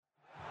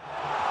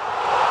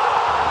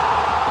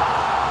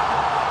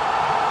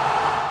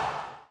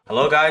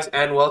Hello, guys,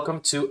 and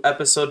welcome to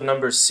episode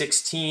number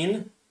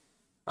 16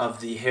 of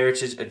the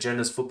Heritage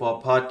Agendas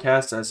Football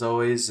Podcast. As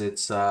always,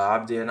 it's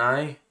Abdi and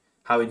I.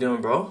 How we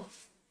doing, bro?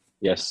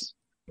 Yes,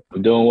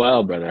 I'm doing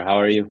well, brother. How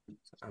are you?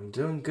 I'm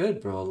doing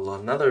good, bro.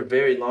 Another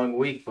very long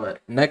week, but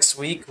next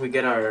week we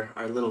get our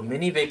little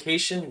mini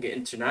vacation, get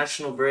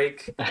international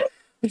break,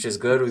 which is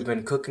good. We've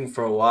been cooking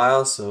for a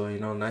while, so,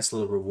 nice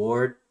little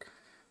reward.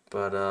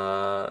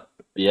 But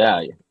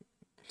Yeah.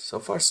 so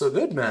far, so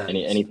good, man.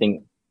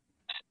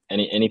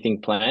 Anything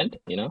planned?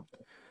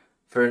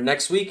 For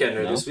next weekend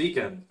or this No.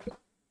 weekend?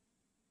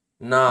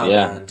 Nah,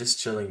 Yeah. man, just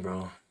chilling,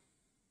 bro.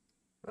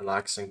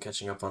 Relaxing,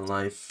 catching up on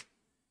life.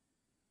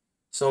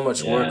 So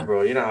much work, Yeah.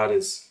 bro. You know how it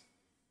is.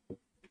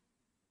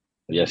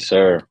 Yes,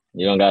 sir.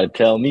 You don't gotta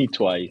tell me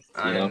twice.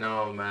 I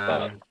know, But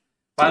man.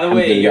 By the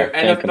way, your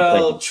alhamdulillah, can't NFL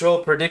complain.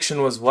 troll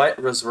prediction was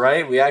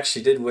right. We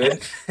actually did win.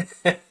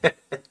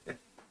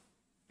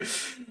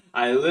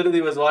 I literally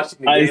was watching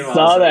the I game. I was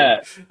saw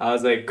like,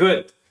 that.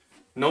 good.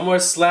 No more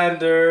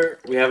slander.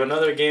 We have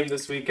another game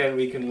this weekend.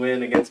 We can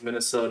win against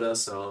Minnesota.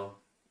 So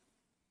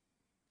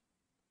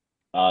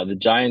The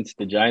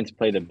Giants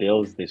play the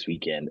Bills this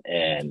weekend,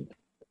 and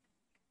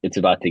it's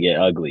about to get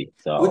ugly.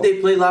 who'd So they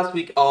play last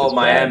week? Oh, it's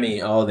bad.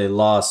 Miami. Oh, they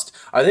lost.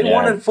 Are they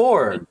one Yeah. and The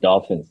four?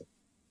 Dolphins.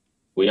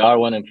 We are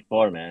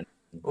 1-4, man.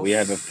 We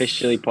have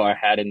officially Oof. put our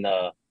hat in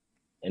the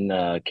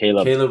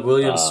Caleb Caleb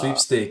Williams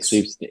sweepstakes.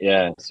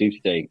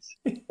 sweepstakes.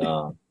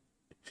 So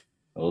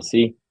we'll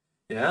see.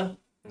 Yeah,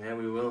 yeah,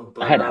 we will. I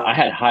But had I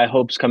had high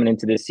hopes coming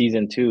into this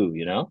season too,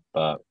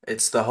 but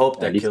it's the hope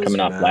at that least kills coming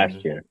you, off last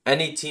man. year.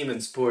 Any team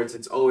in sports,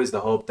 it's always the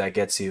hope that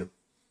gets you.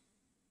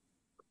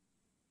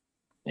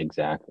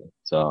 Exactly.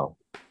 So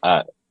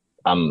I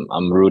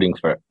I'm rooting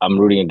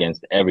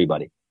against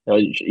everybody.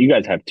 You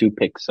guys have two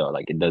picks, so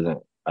like it doesn't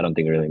I don't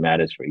think it really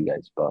matters for you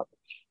guys, but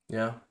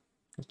Yeah,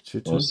 that's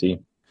true we'll too. see.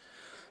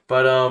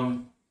 But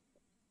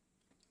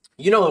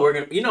you know what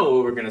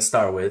we're gonna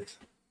start with.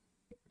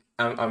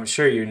 I'm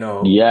sure you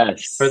know. For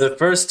Yes. the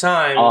first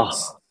time Oh,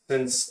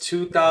 since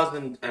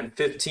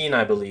 2015,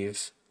 I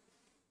believe,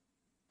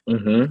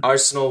 mm-hmm.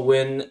 Arsenal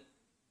win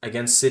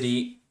against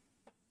City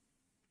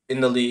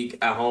in the league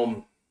at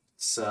home.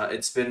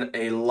 It's been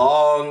a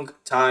long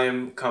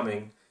time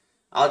coming.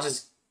 I'll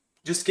just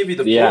give you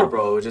the floor, Yeah.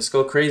 bro. Just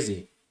go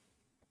crazy.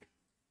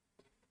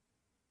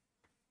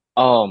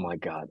 Oh my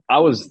God. I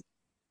was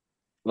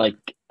like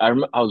I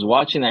was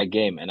watching that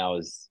game and I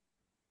was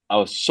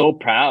so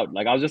proud.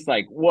 Like I was just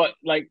like, what?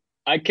 Like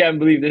I can't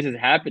believe this is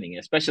happening,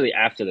 especially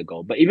after the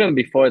goal. But even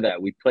before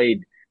that, we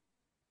played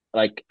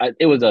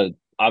it was a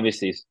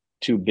obviously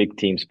two big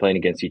teams playing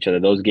against each other.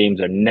 Those games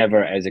are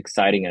never as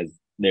exciting as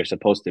they're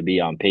supposed to be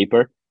on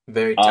paper.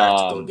 Very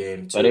tactical Um,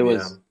 game but too. it Yeah.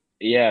 was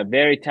yeah,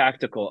 very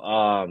tactical.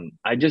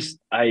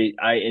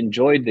 I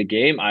enjoyed the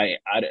game. I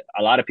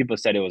a lot of people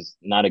said it was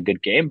not a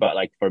good game, but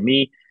like for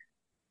me,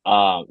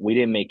 we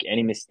didn't make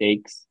any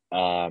mistakes,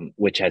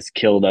 which has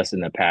killed us in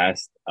the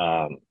past.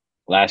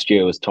 Last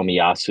year it was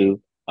Tomiyasu,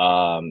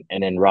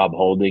 and then Rob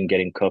Holding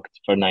getting cooked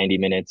for 90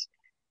 minutes.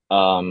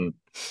 Um,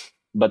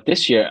 but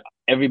this year,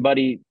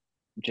 everybody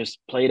just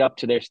played up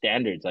to their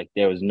standards. Like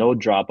there was no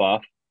drop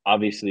off.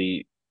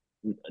 Obviously,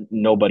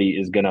 nobody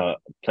is gonna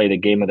play the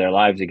game of their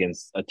lives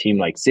against a team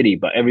like City,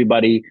 but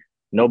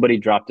nobody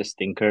dropped a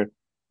stinker.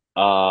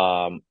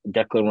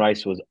 Declan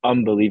Rice was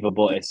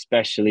unbelievable,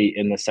 especially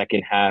in the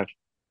second half.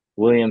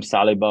 William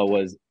Saliba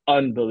was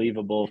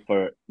unbelievable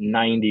for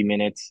 90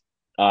 minutes,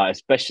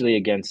 especially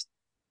against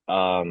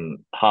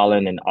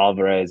Holland and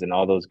Alvarez and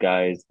all those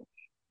guys.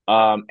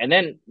 And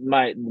then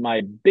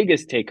my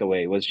biggest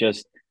takeaway was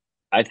just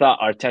I thought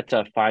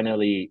Arteta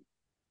finally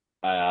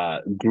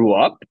grew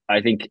up.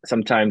 I think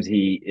sometimes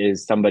he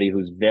is somebody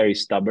who's very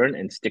stubborn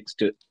and sticks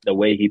to the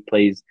way he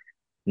plays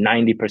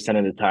 90%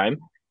 of the time.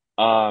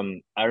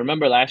 I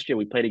remember last year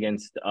we played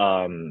against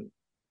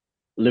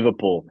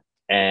Liverpool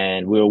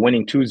and we were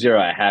winning 2-0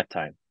 at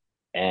halftime.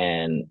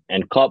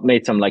 And Klopp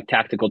made some like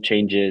tactical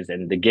changes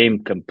and the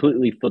game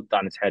completely flipped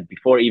on its head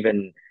before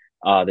even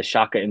the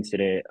Shaka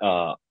incident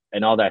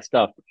and all that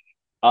stuff.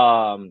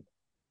 Um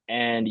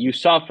and you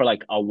saw for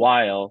like a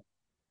while,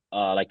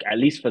 like at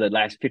least for the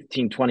last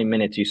 15, 20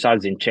 minutes, you saw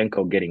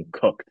Zinchenko getting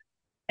cooked.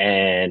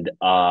 And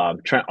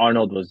Trent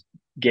Arnold was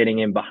getting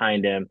in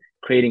behind him,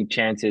 creating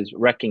chances,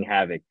 wrecking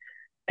havoc.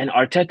 And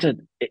Arteta,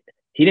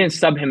 he didn't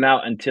sub him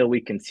out until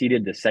we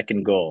conceded the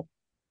second goal.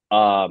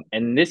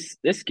 And this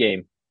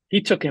game,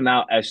 he took him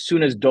out as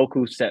soon as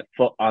Doku set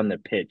foot on the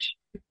pitch.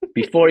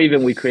 Before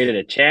even we created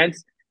a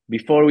chance,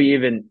 before we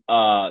even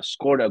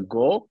scored a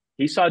goal,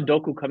 he saw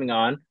Doku coming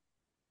on,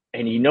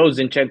 and he knows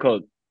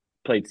Zinchenko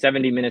played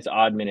 70 minutes,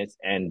 odd minutes,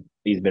 and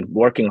he's been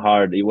working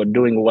hard. He was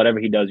doing whatever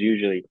he does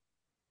usually.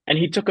 And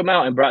he took him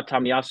out and brought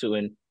Tamiyasu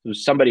in,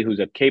 who's somebody who's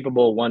a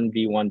capable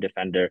 1v1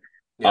 defender,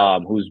 Yeah.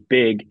 who's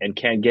big and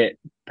can get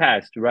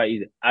past,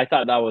 right? I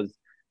thought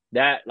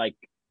like,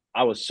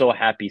 I was so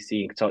happy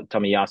seeing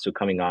Tamiyasu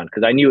coming on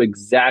because I knew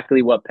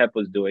exactly what Pep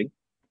was doing.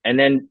 And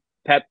then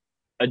Pep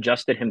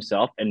adjusted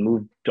himself and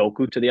moved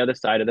Doku to the other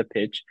side of the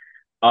pitch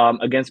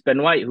against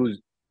Ben White, who's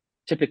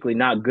typically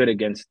not good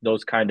against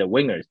those kind of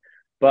wingers.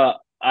 But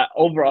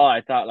overall,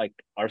 I thought like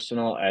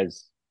Arsenal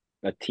as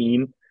a team,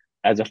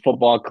 as a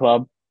football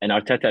club, and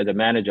Arteta as a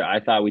manager, I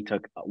thought we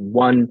took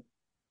one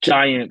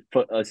giant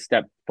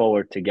step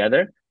forward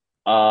together.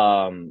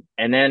 And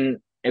then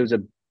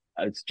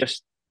it's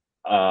just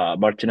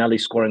Martinelli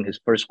scoring his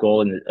first goal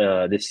in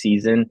this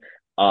season.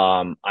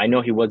 I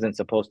know he wasn't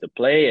supposed to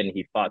play, and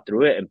he fought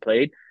through it and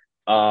played.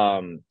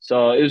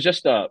 So it was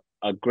just a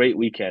great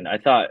weekend. I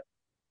thought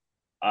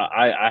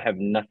I have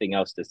nothing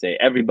else to say.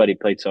 Everybody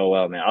played so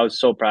well, man. I was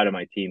so proud of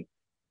my team.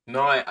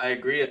 No, I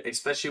agree,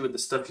 especially with the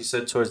stuff you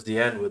said towards the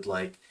end with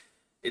like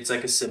it's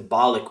like a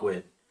symbolic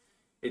win.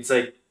 It's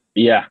like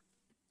Yeah.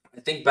 I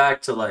think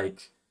back to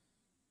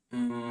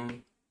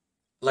mm,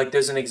 like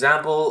there's an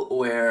example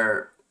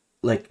where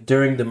like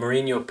during the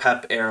Mourinho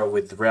Pep era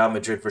with Real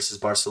Madrid versus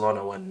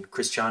Barcelona when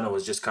Cristiano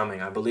was just coming,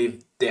 I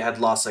believe they had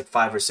lost like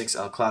 5 or 6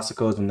 El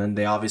Clasicos and then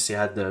they obviously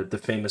had the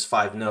famous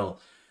 5-0.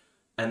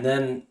 And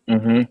then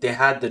Mm-hmm. they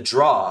had the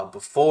draw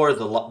before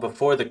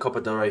the Copa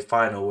del Rey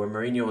final where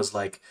Mourinho was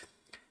like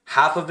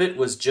half of it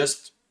was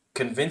just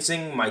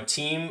convincing my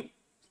team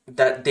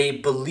that they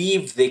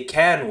believe they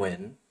can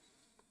win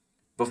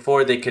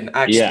before they can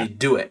actually Yeah.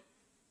 do it.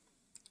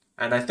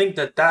 And I think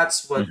that that's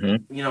what,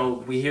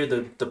 Mm-hmm. we hear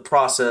the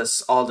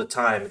process all the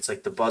time. It's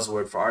like the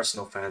buzzword for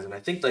Arsenal fans. And I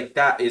think like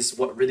that is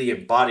what really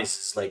embodies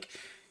this. Like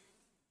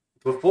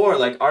before,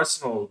 like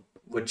Arsenal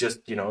would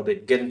just,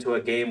 they'd get into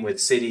a game with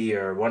City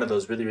or one of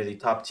those really, really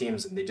top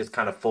teams and they just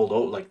kind of fold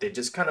out. Like they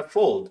just kind of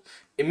fold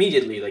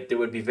immediately. Like there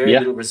would be very Yeah.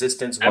 little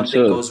resistance. One thing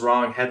Absolutely. goes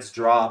wrong, heads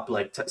drop,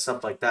 like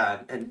stuff like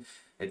that. And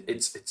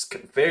it's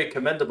very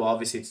commendable.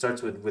 Obviously, it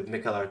starts with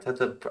Mikel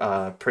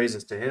Arteta,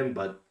 praises to him,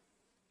 but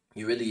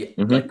you really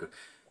Mm-hmm. like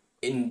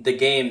in the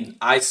game,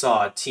 I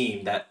saw a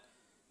team that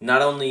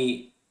not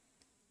only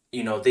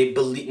they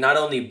believe not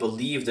only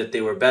believed that they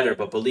were better,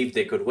 but believed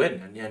they could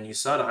win, and you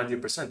saw it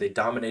 100%. They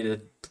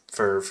dominated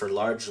for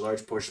large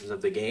portions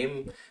of the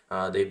game.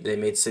 They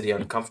made City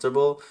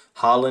uncomfortable.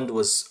 Holland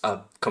was a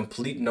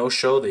complete no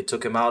show. They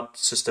took him out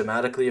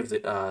systematically. Of the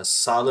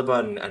Saliba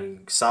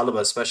and Saliba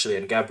especially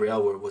and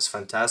Gabriel was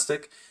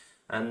fantastic,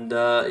 and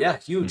yeah,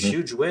 Mm-hmm.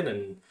 huge win.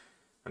 And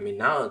I mean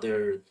now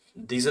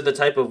these are the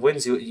type of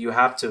wins you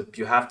have to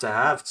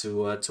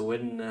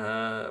win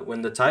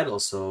the title.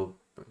 So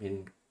I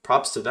mean,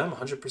 props to them,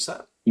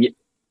 100%. Yeah.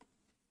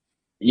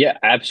 Yeah.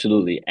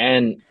 Absolutely.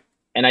 And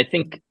I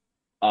think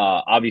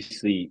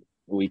obviously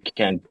we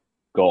can't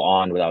go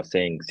on without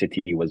saying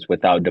City was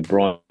without De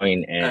Bruyne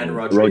And and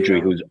Rodri, Rodri,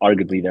 yeah. who's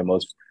arguably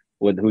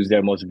who's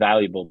their most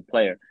valuable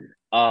player.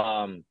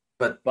 Um,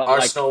 But but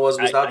like Arsenal was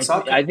without I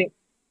Saka. think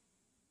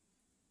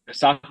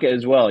Saka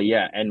as well,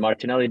 yeah, and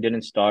Martinelli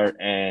didn't start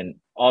and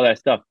all that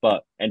stuff,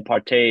 but and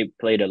Partey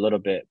played a little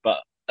bit, but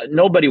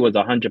nobody was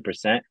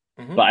 100%.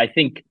 But Hmm. I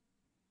think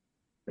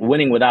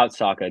winning without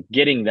Saka,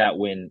 getting that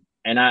win,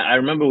 and I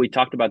remember we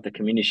talked about the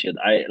Community Shield.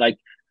 I like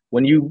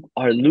when you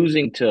are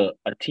losing to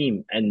a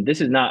team, and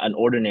this is not an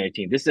ordinary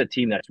team. This is a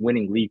team that's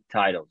winning league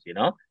titles.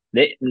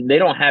 They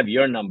don't have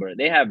your number;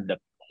 they have the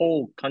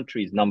whole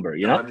country's number.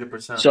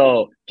 100%.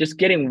 So just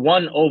getting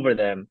one over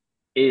them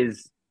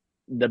is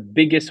the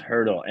biggest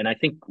hurdle, and I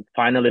think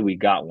finally we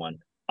got one.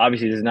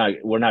 Obviously, this is not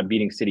we're not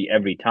beating City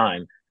every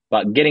time,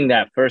 but getting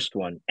that first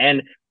one,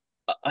 and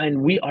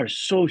we are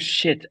so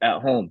shit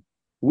at home.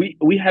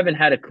 We haven't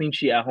had a clean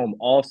sheet at home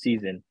all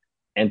season,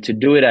 and to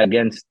do it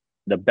against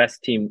the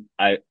best team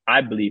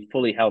I believe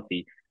fully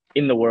healthy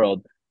in the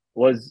world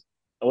was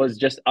was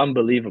just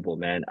unbelievable,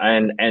 man.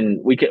 And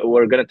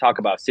we're gonna talk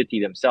about City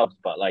themselves,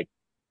 but like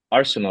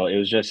Arsenal, it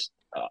was just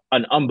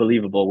an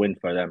unbelievable win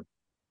for them.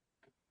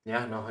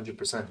 Yeah, no,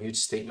 100%. Huge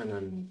statement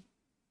and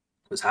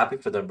was happy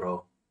for them,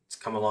 bro. It's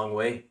come a long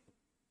way.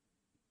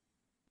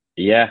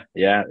 Yeah,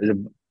 yeah.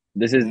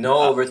 This is No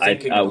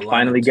overthinking of the lineup,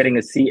 finally getting too.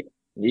 a seat.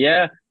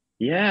 Yeah,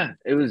 yeah.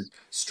 It was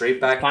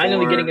Straight back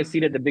finally getting a four.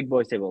 seat at the big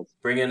boys tables.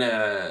 Bring in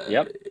a.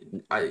 Yep.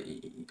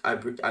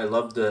 I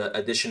love the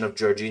addition of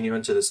Jorginho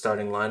into the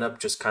starting lineup.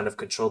 Just kind of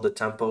control the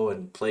tempo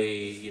and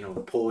play,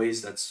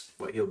 poise. That's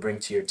what he'll bring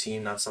to your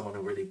team. Not someone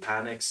who really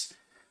panics.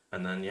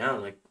 And then yeah,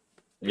 like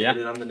hit Yeah.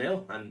 it on the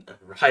nail. And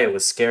Raya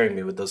was scaring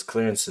me with those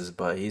clearances,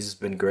 but he's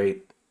been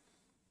great.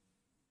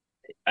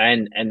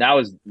 And that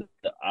was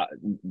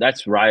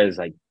that's Raya's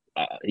like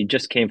he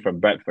just came from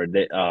Brentford.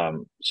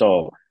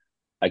 So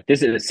like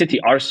this is City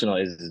Arsenal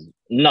is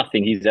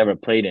nothing he's ever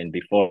played in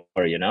before,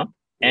 Yeah,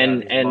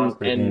 and these and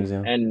monster and games.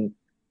 Yeah. and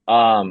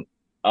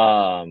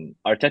um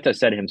Arteta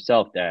said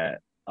himself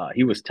that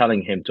he was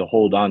telling him to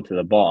hold on to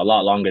the ball a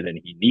lot longer than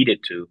he needed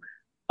to,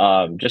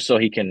 just so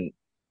he can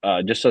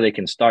just so they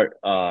can start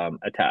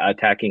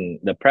attacking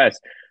the press,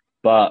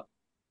 but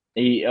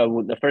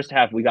the first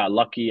half we got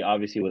lucky,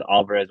 obviously with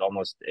Alvarez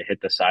almost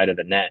hit the side of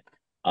the net.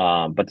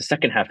 But the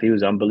second half he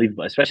was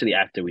unbelievable, especially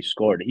after we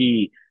scored.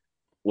 He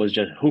was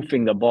just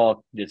hoofing the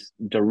ball just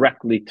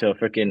directly to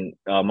freaking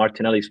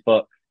Martinelli's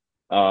foot,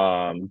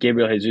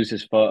 Gabriel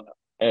Jesus's foot.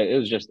 It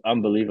was just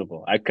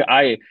unbelievable.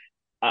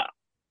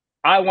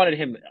 I wanted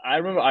him. I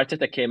remember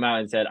Arteta came out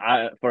and said,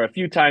 "I for a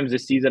few times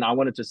this season, I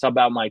wanted to sub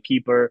out my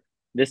keeper,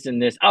 this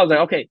and this." I was like,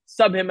 "Okay,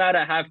 sub him out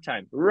at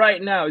halftime.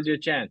 Right now is your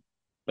chance."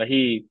 But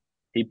he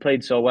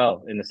played so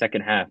well in the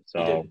second half. He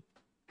So,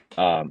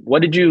 did.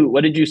 what did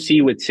you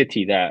see with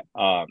City that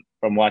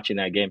from watching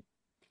that game?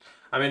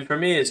 I mean, for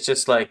me, it's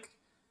just like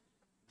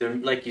they're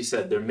like you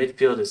said, their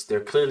midfield is they're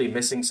clearly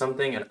missing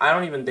something, and I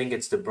don't even think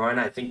it's De Bruyne.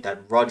 I think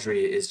that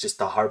Rodri is just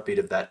the heartbeat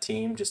of that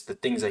team. Just the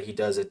things that he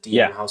does at DM,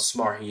 Yeah. how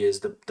smart he is,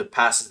 the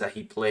passes that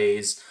he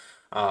plays.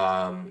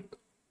 Um,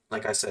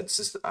 like I said,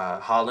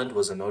 Holland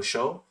was a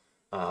no-show.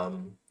 I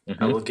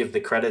Hmm. will give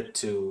the credit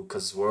to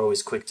because we're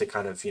always quick to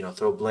kind of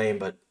throw blame,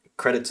 but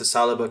credit to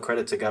Saliba,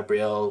 credit to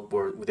Gabriel.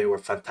 They were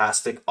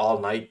fantastic all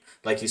night.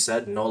 Like you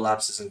said, no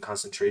lapses in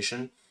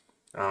concentration.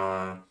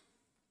 Uh,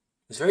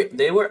 it's very.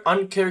 They were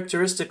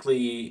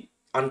uncharacteristically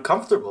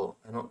uncomfortable.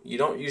 You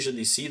don't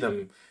usually see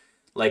them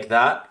like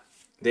that.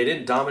 They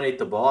didn't dominate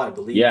the ball. I Yeah.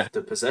 believe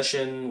the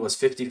possession was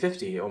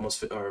 50-50,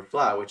 almost or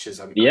flat, which is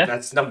Yeah.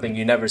 that's something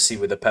you never see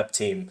with a Pep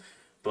team.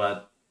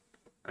 But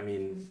I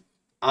mean,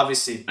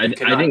 obviously you I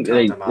cannot think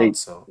count them they out.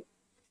 So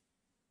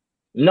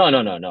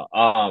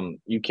no.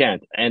 You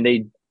can't. And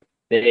they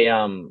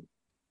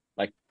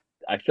like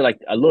I feel like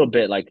a little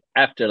bit like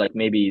after like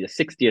maybe the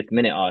 60th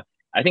minute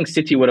I think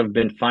City would have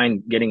been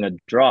fine getting a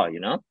draw, you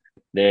know?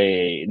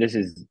 They this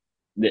is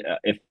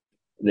if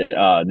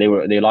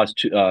they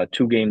lost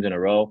two games in a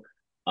row.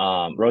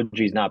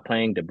 Rodri's not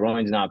playing, De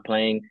Bruyne's not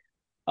playing.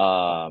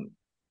 Um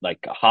like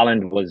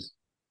Holland was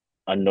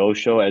a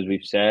no-show as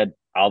we've said.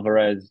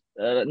 Alvarez,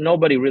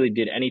 nobody really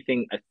did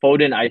anything.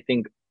 Foden I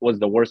think was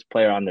the worst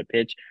player on the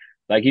pitch.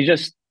 Like he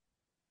just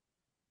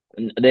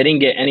they didn't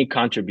get any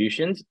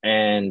contributions,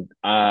 and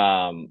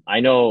I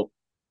know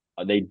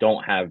they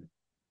don't have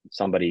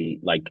somebody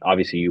like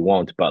obviously you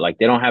won't, but like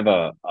they don't have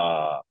a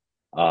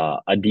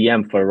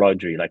DM for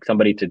Rodri, like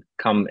somebody to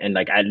come and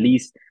like at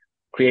least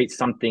create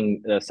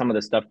something, some of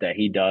the stuff that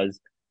he does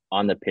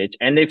on the pitch.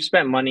 And they've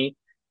spent money.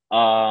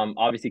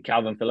 Obviously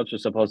Calvin Phillips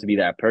was supposed to be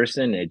that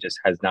person. It just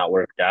has not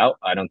worked out.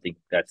 I don't think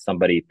that's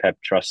somebody Pep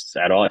trusts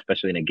at all,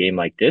 especially in a game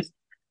like this.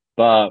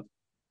 But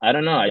I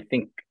don't know. I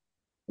think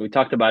we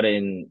talked about it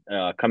in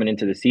coming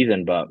into the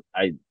season, but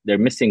they're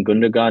missing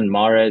Gundogan,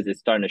 Mahrez. It's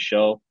starting to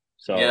show.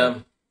 So, yeah,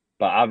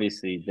 but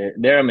obviously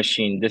they're a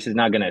machine. This is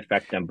not going to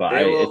affect them. But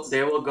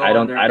they will go on I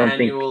their don't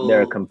think they're a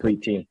annual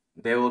complete team.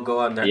 they will go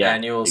on their Yeah,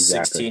 annual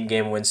exactly. 16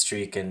 game win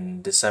streak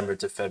in December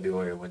to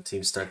February when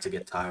teams start to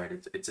get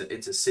tired. It's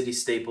a city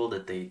staple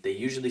that they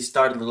usually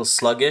start a little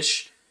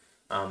sluggish.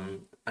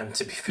 And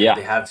to be fair, Yeah,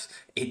 they have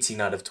 18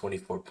 out of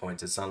 24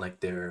 points. It's not like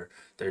they're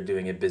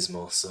doing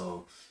abysmal.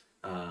 So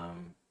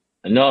um,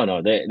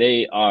 no,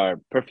 they are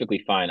perfectly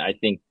fine. I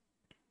think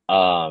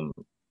um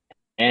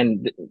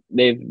and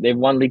they've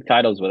won league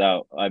titles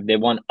without they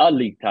won a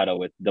league title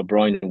with De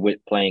Bruyne with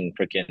playing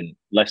freaking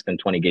less than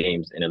 20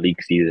 games in a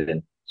league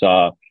season.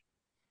 So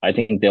I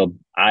think they'll.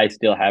 I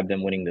still have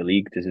them winning the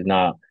league. This is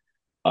not.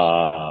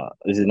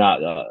 This is not.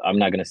 I'm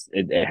not gonna.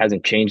 It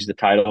hasn't changed the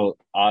title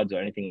odds or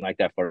anything like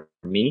that for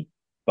me.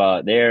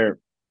 But they're.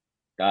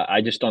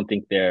 I just don't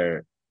think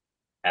they're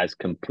as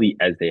complete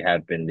as they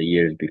have been the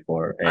years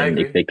before, I and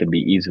if agree. they could be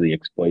easily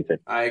exploited.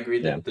 I agree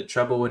Yeah. that the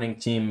treble winning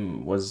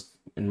team was,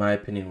 in my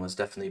opinion, was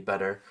definitely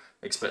better.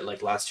 Expect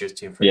like last year's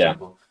team, for Yeah.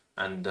 example.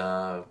 And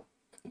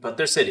but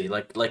their city,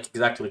 like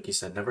exactly like you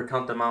said, never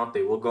count them out.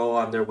 They will go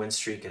on their win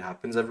streak. It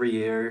happens every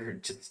year.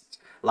 Just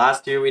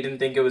last year we didn't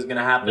think it was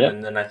gonna happen, Yeah.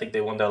 and then I think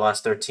they won their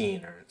last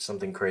 13 or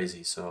something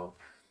crazy. So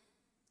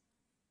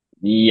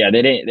Yeah.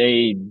 They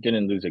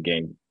didn't lose a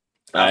game.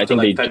 I after think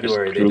like they just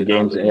February, they drew did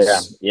not games. Yeah.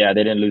 lose. Yeah.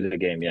 They didn't lose a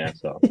game. Yeah.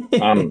 So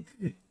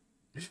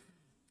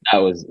that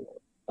was.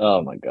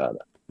 Oh my god.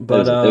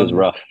 But It was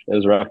rough. It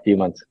was a rough few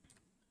months.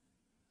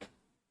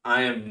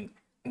 I am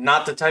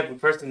not the type of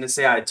person to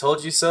say I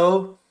told you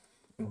so,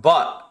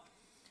 but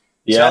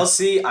Yeah.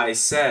 Chelsea, I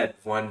said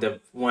when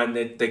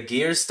the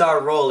gears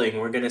start rolling,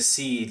 we're gonna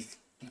see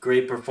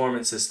great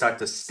performances start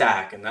to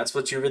stack, and that's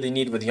what you really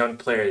need with young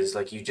players.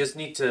 Like you just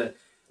need to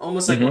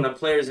almost like when Hmm. a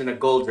player's in a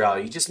goal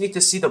drought, you just need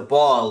to see the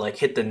ball like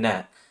hit the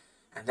net,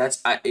 and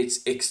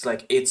it's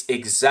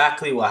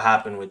exactly what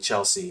happened with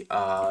Chelsea.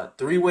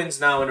 3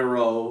 wins now in a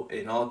row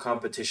in all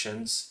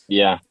competitions.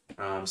 Yeah.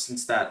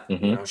 Since that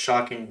Hmm.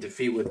 shocking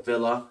defeat with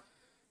Villa.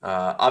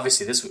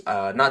 Obviously, this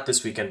not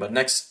this weekend, but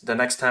the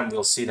next time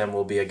we'll see them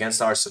will be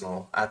against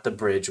Arsenal at the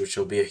Bridge, which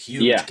will be a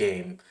huge Yeah.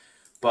 game.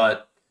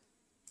 But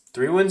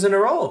 3 wins in a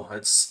row.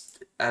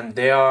 And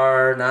they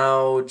are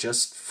now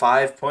just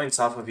 5 points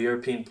off of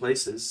European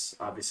places.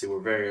 Obviously, we're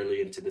very early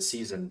into the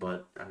season,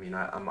 but I mean,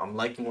 I'm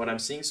liking what I'm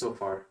seeing so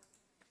far.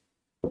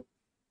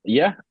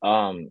 Yeah.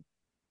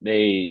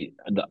 The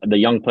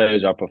young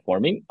players are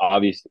performing.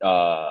 Obviously,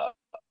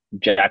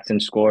 Jackson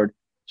scored,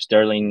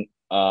 Sterling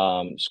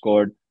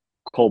scored,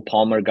 Cole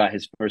Palmer got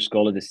his first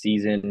goal of the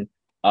season.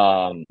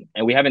 And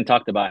we haven't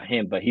talked about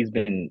him, but he's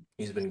been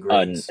He's been an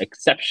great.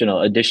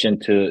 exceptional addition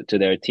to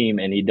their team,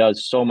 and he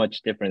does so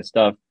much different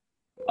stuff.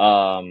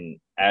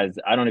 As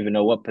I don't even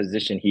know what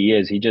position he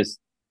is. He just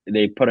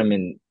they put him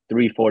in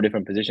 3, 4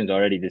 different positions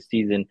already this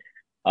season.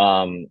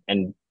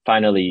 And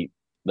finally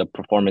the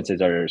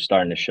performances are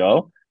starting to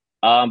show.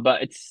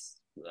 But it's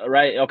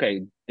right.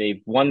 Okay,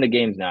 they've won the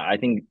games now. I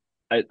think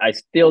I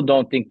still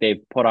don't think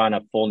they've put on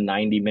a full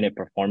 90-minute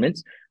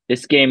performance.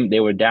 This game they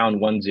were down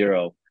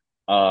 1-0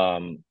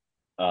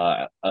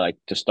 like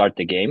to start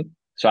the game.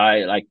 So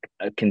I like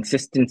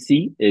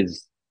consistency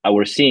is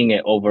we're seeing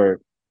it over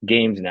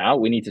games now.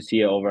 We need to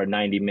see it over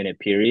 90-minute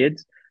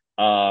periods,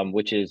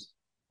 which is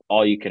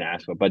all you can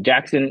ask for. But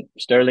Jackson,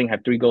 Sterling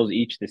have 3 goals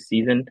each this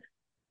season.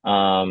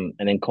 And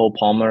then Cole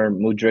Palmer,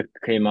 Mudryk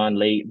came on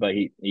late, but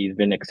he's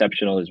been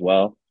exceptional as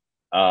well.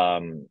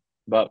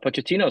 But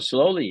Pochettino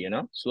slowly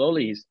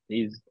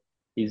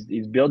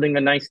he's building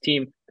a nice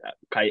team.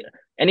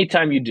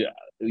 Anytime you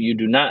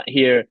do not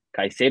hear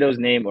Caicedo's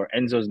name or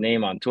Enzo's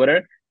name on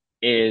Twitter,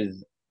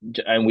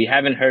 and we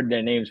haven't heard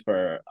their names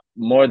for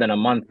more than a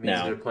month It means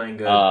now. they're playing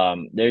good.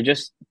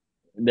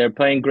 They're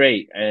playing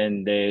great,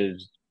 and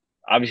there's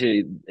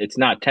obviously it's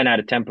not 10 out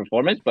of 10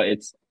 performance, but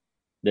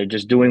they're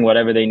just doing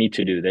whatever they need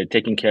to do. They're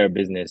taking care of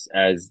business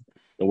as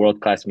the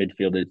world-class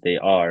midfielders they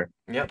are.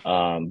 Yep.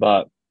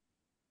 But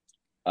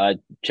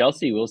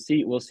Chelsea, we'll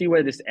see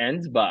where this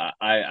ends, but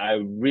I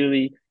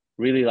really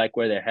really like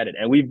where they're headed.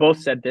 And we both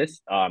said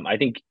this. I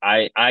think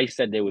I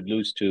said they would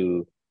lose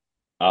to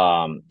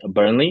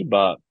Burnley,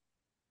 but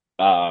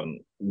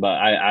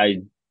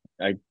I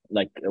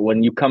like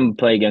when you come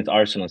play against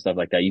Arsenal and stuff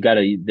like that,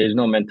 there's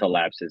no mental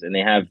lapses, and they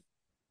have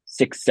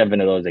 6,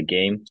 7 of those a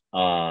game.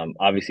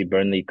 Obviously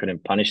Burnley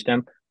couldn't punish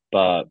them,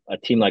 but a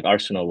team like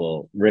Arsenal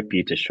will rip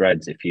you to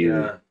shreds if you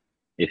Yeah.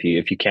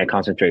 if you can't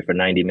concentrate for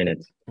 90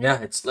 minutes.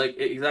 Yeah, it's like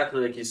exactly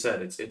like you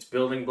said. It's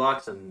building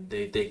blocks, and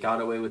they got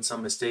away with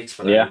some mistakes,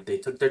 but I Yeah, mean they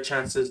took their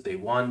chances. They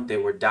won. They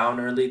were down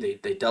early.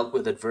 They dealt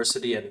with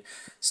adversity, and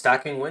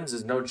stacking wins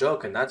is no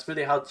joke. And that's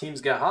really how teams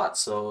get hot.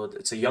 So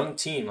it's a young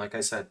team, like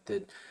I said.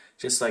 That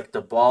just like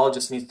the ball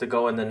just needs to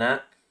go in the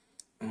net,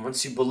 and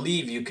once you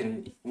believe you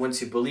can,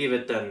 once you believe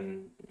it,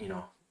 then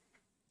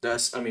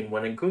that's. I mean,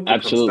 when Nkunku comes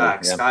absolutely. back,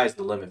 Yeah. sky's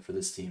the limit for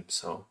this team.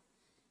 So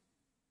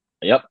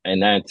Yep.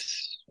 And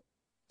that's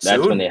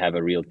when they soon, have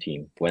a real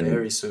team. When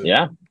very soon,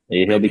 yeah,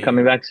 he'll be maybe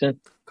coming back soon.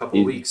 a couple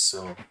He's weeks.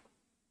 So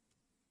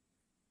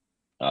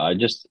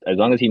just as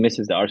long as he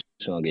misses the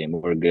Arsenal game,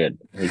 we're good.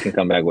 He can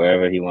come back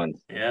wherever he wants.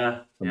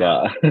 yeah, yeah,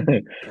 But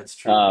that's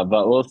true.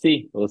 but we'll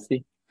see. We'll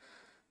see.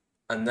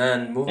 And then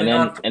And moving then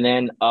on. and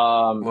then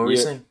What were you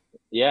your saying?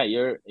 yeah,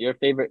 your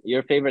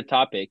favorite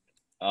topic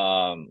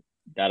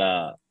got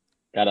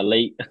a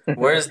late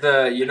Where's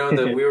the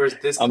we were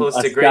this close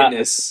a to Scott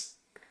greatness.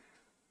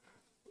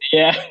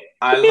 yeah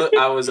I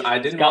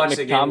didn't Scott watch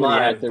the game McTominay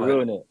had live, to but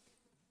ruin it.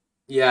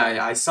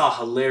 yeah, I saw a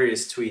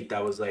hilarious tweet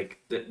that was like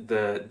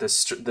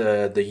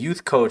the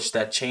youth coach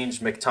that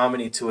changed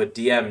McTominay to a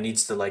DM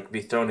needs to like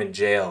be thrown in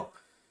jail.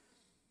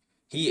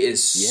 He is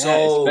Yeah,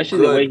 so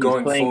especially the way good he's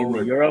going playing in the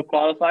forward. Euro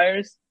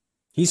qualifiers.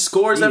 He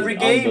scores He's every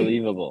game.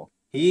 unbelievable.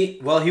 He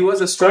was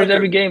a Scores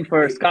every striker. game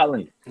for He,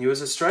 Scotland. he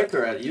was a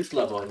striker at youth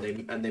level,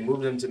 and they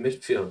moved him to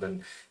midfield,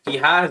 and he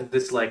has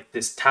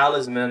this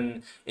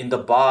talisman in the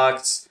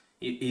box.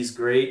 He's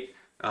great.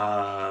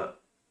 I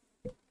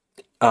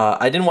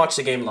didn't watch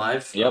the game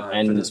live Yep, for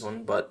and this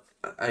one, but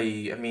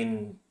I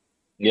mean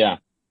yeah,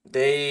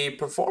 they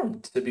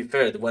performed. To be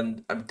fair,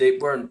 when they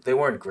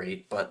weren't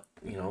great, but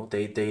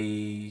they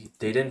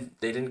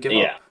didn't give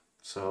yeah. up.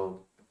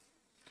 So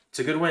it's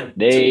a good win. It's a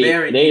They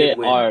very they needed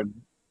win. are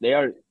they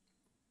are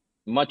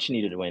much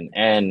needed win.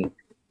 And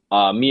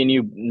me and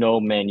you know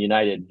Man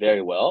United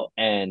very well,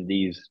 and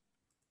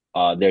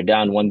they're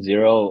down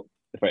 1-0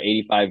 for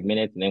 85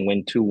 minutes and then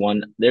win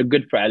 2-1. They're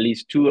good for at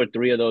least 2 or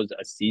 3 of those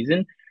a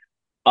season.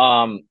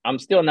 I'm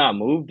still not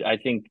moved. I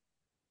think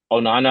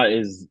Onana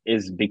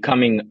is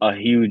becoming a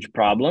huge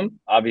problem.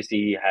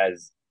 Obviously,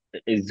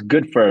 is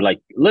good for like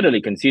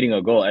literally conceding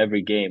a goal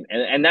every game,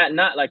 and that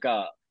not like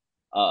a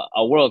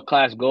world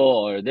class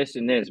goal or this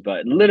and this,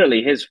 but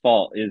literally his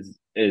fault is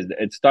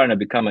it's starting to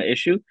become an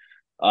issue.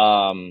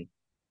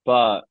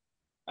 But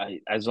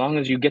as long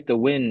as you get the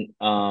win,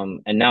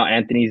 and now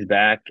Anthony's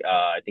back,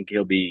 I think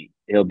he'll be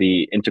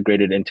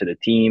integrated into the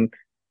team.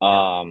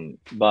 Yeah.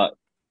 But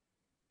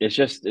it's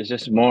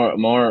just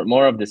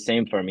more of the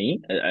same for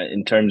me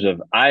in terms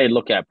of I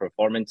look at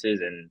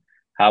performances and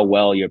how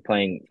well you're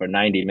playing for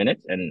 90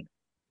 minutes, and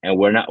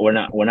we're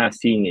not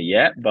seeing it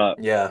yet,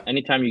 but Yeah.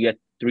 anytime you get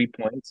 3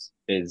 points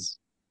is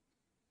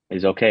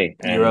okay.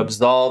 You're And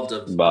absolved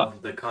of, but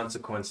of the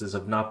consequences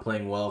of not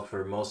playing well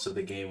for most of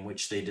the game,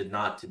 which they did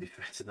not, to be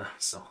fair to them.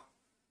 So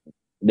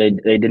they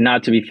did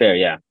not, to be fair,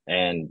 yeah.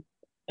 And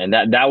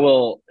that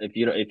will, if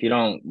you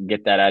don't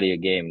get that out of your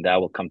game, that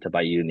will come to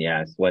bite you in the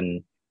ass.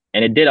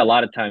 And it did a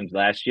lot of times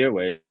last year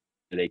where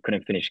they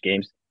couldn't finish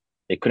games.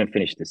 They couldn't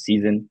finish the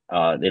season.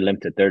 They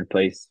limped to third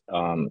place.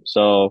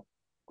 So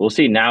we'll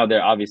see. Now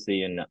they're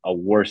obviously in a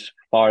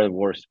far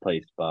worse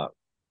place, but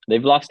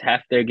they've lost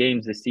half their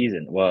games this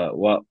season.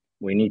 What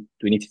we need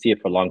to see it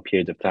for long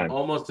periods of time.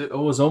 it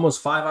was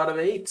almost 5 out of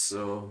 8.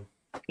 So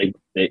It,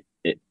 it,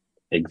 it,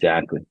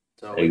 exactly.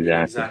 So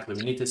exactly. exactly,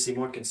 we need to see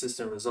more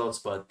consistent results.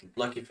 But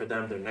lucky for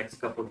them, their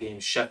next couple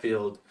games,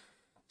 Sheffield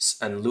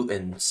and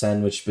Luton,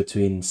 sandwiched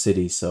between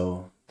City,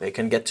 so they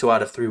can get 2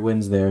 out of 3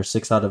 wins there.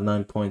 6 out of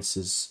 9 points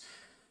is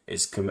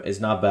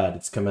not bad.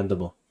 It's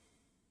commendable.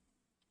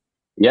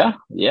 Yeah,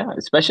 yeah.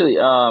 Especially,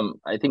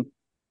 I think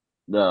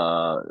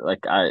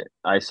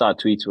I saw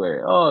tweets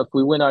where, oh, if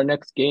we win our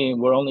next game,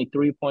 we're only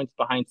 3 points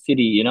behind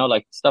City.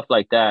 Like stuff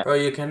like that. Bro,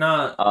 you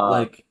cannot Uh,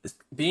 like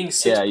being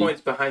six yeah, you,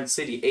 points behind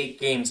City 8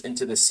 games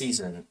into the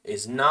season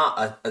is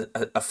not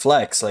a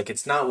flex. Like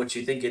it's not what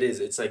you think it is.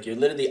 It's like you're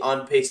literally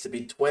on pace to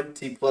be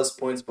 20 plus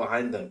points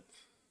behind them.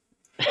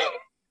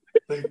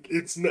 Like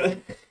it's not.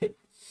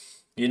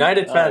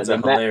 United fans the are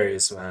math,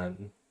 hilarious,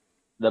 man.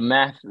 the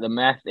math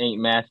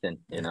ain't mathin'.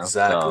 So,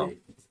 Exactly.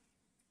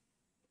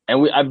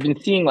 and I've been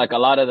seeing like a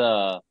lot of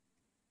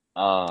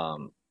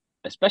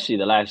especially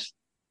the last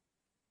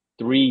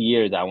 3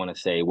 years, I want to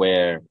say,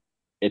 where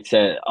it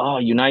said, "Oh,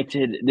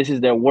 United, this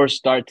is their worst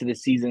start to the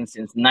season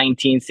since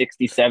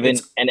 1967,"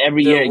 It's and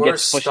every their year it gets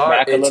worst pushed start.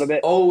 back a little It's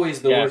bit.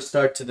 always the Yeah, worst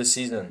start to the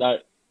season.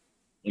 start.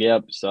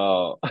 Yep.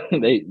 So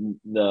the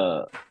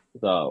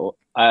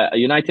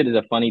United is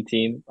a funny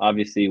team.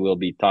 Obviously, we'll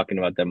be talking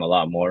about them a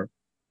lot more.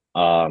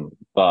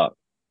 But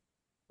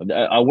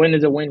a win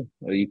is a win.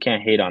 You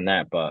can't hate on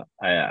that. But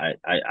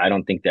I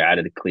don't think they're out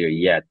of the clear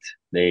yet.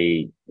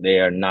 They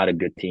are not a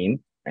good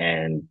team,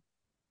 and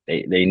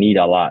they need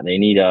a lot. They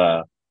need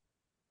a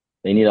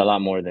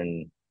lot more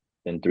than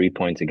 3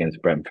 points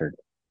against Brentford.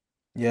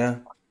 Yeah,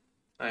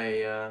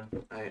 I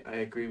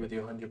agree with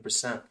you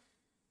 100%.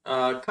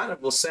 Kind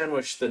of will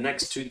sandwich the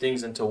next two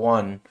things into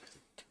one.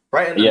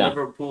 Brighton and Yeah,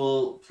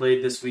 Liverpool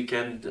played this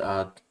weekend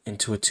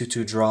into a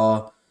 2-2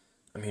 draw.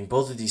 I mean,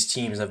 both of these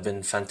teams have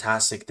been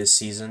fantastic this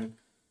season.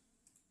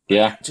 Like,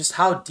 yeah. just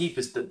how deep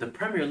is the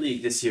Premier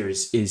League this year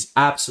is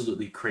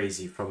absolutely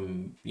crazy.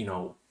 From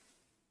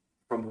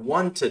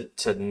 1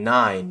 to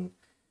 9,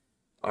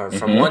 or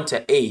from hmm 1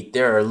 to 8,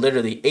 there are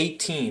literally 8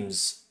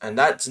 teams, and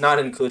that's not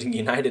including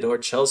United or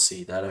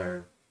Chelsea, that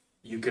are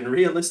you can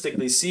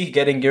realistically see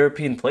getting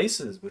European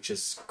places, which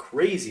is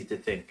crazy to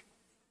think.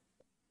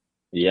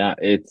 Yeah,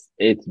 it's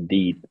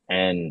deep,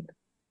 and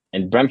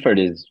Brentford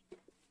is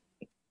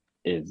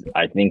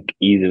I think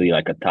easily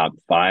like a top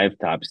five,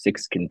 top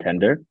six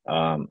contender.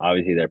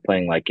 Obviously they're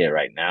playing like it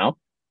right now.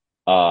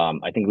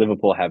 I think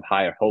Liverpool have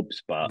higher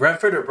hopes, but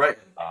Brentford or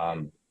Brighton?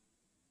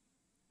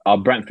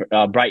 um,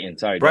 Brighton.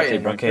 Sorry, did I say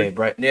Brighton, okay, Brentford?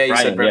 Brighton. Yeah, you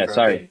said Brighton. Yeah, Brentford.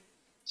 sorry, Okay.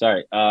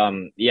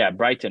 sorry. Yeah,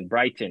 Brighton.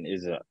 Brighton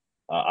is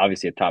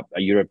obviously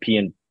a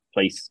European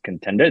place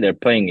contender. They're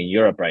playing in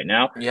Europe right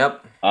now.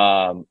 Yep.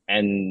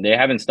 And they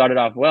haven't started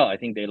off well. I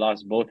think they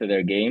lost both of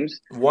their games.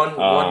 One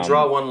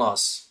draw, Um, one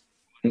loss.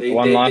 They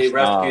one they they loss.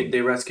 rescued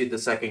they rescued the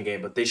second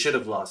game, but they should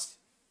have lost.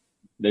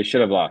 They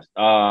should have lost.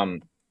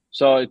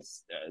 So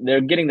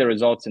they're getting the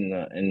results in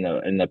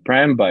the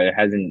Prem, but it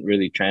hasn't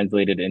really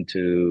translated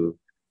into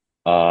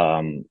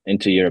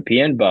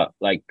European, but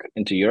like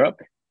into Europe.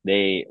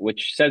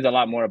 Which says a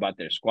lot more about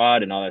their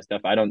squad and all that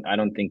stuff. I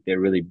don't think they're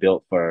really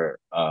built for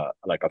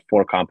like a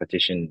four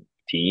competition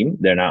team.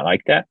 They're not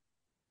like that.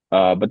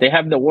 But they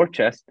have the war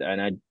chest, and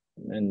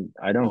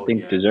I don't Oh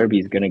think yeah, De Zerbi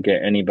is gonna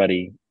get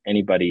anybody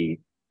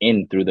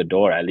in through the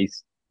door at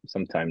least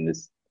sometime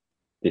this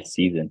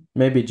season.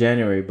 maybe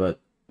January, but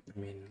I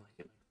mean,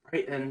 like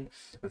Brighton,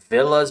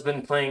 Villa's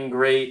been playing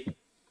great.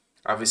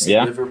 Obviously,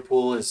 Yeah,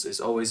 Liverpool is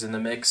always in the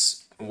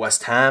mix.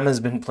 West Ham has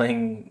been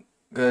playing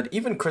good.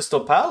 Even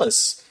Crystal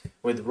Palace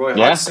with Roy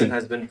yeah, Hodgson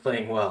has been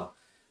playing well.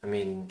 I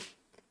mean,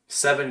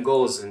 7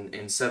 goals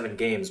in 7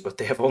 games, but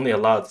they have only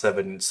allowed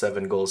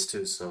seven goals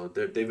too. So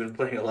they've been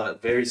playing a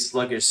lot. Very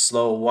sluggish,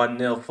 slow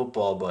 1-0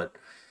 football, but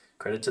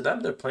credit to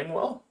them, they're playing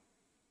well.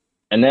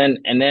 and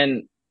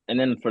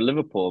then for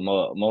Liverpool,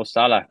 Mo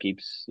Salah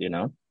keeps,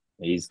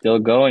 he's still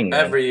going,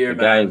 man. Every year,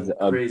 The guy is man,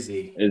 a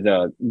crazy. is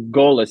a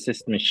goal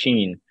assist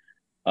machine.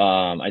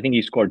 I think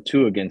he scored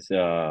two against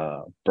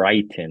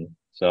Brighton.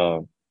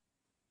 So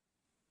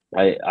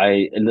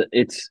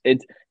it's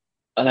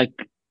like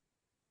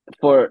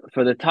for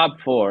the top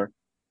four,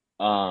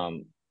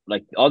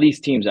 like all these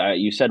teams,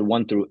 you said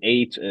 1 through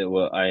 8,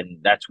 and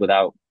that's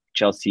without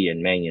Chelsea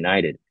and Man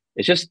United.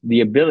 It's just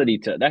the ability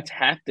to. That's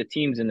half the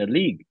teams in the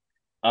league,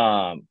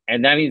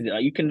 and that means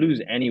you can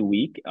lose any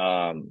week.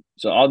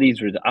 So all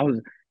these were.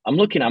 I'm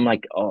looking. I'm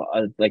like, oh,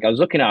 like I was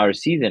looking at our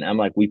season. I'm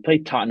like, we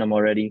played Tottenham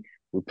already.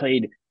 We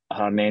played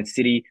Man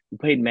City. We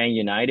played Man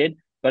United.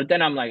 But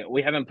then I'm like,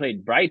 we haven't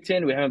played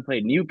Brighton. We haven't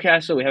played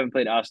Newcastle. We haven't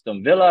played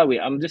Aston Villa.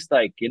 I'm just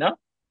like,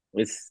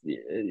 it's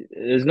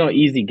there's no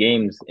easy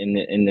games in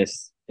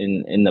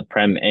the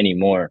Prem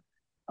anymore,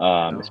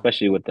 No.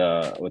 especially with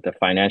the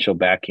financial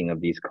backing of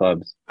these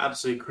clubs.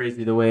 Absolutely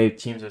crazy the way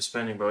teams are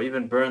spending, bro.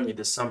 Even Burnley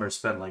this summer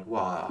spent like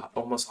wow,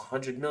 almost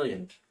 100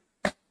 million.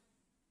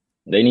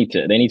 They need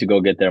to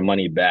go get their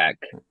money back.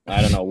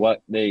 I don't know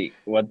what they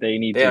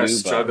need They to are do,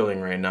 but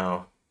struggling right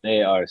now.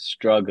 they are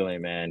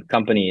struggling, man.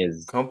 Company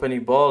is, Company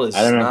ball I is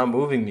don't know, not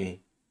moving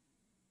me.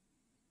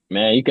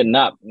 man.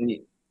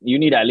 You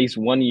need at least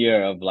one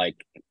year of like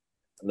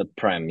the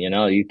Prem.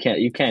 You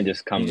can't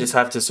just You come just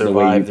have to the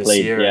way you survive this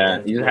played. year and Yeah,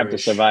 then you just have to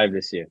flourish. survive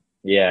this year.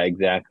 Yeah,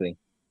 exactly.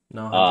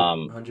 No,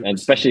 100 And percent.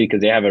 especially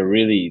because they have a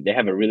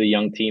really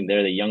young team.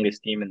 They're the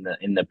youngest team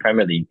in the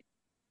Premier League.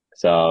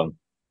 So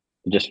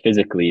just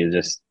physically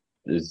is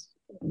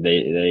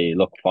they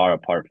look far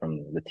apart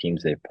from the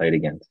teams they've played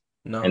against,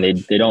 and No,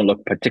 they don't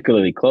look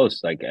particularly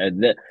close. Like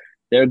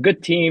they're a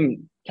good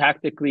team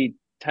tactically,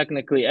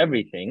 technically,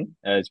 everything,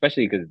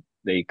 especially because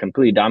they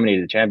completely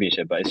dominated the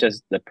championship. But it's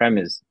just the Prem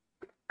is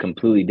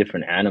completely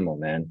different animal,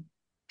 man.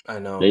 I They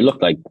know.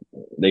 look like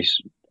they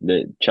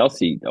the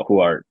Chelsea, who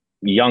are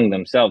young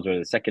themselves, or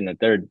the second or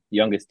third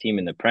youngest team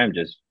in the Prem,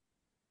 just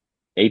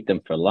ate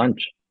them for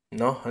lunch.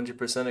 No,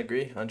 100%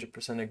 agree.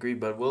 100% agree.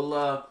 But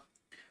we'll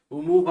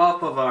move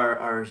off of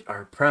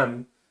our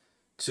Prem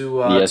to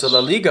La Yes,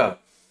 Liga.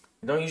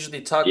 We don't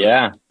usually talk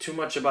yeah. too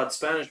much about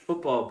Spanish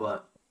football,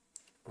 but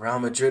Real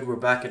Madrid were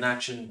back in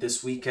action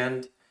this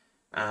weekend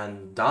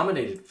and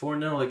dominated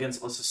 4-0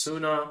 against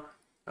Osasuna.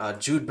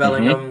 Jude Mm-hmm.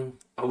 Bellingham,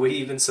 are we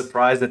even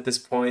surprised at this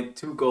point?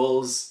 Two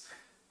goals.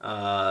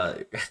 Uh,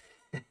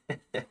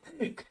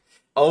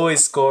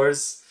 always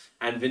scores.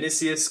 And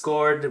Vinicius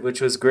scored,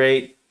 which was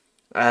great.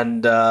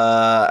 And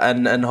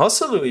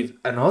Hoselu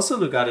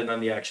got in on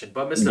the action,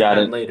 but missed a Got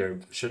pen it. later.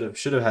 Should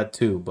have had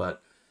two,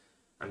 but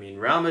I mean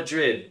Real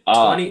Madrid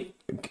Uh 20.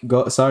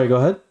 Go sorry, go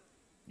ahead.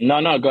 no,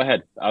 no, go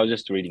ahead. I was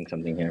just reading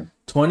something here.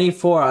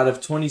 24 out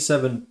of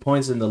 27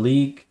 points in the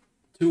league,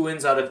 two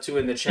wins out of two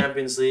in the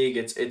Champions League.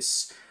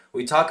 It's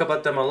we talk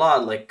about them a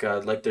lot, like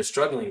they're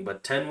struggling,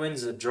 but 10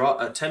 wins a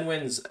draw, 10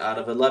 wins out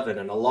of 11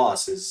 and a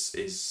loss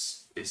is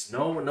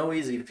no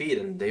easy feat,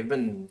 and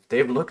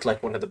they've looked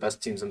like one of the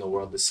best teams in the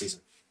world this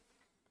season.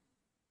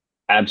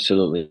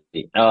 Absolutely.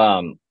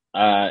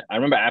 I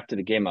remember after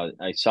the game,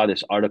 I saw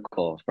this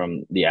article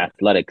from The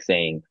Athletic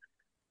saying,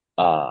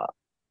 uh,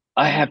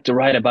 I have to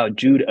write about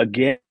Jude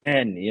again.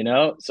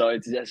 So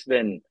it's just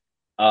been,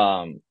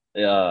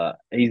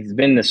 he's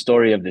been the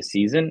story of the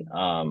season.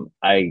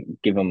 I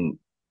give him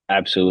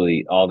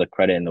absolutely all the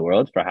credit in the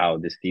world for how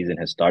this season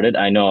has started.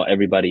 I know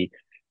everybody,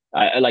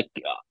 I like,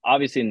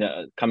 obviously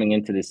coming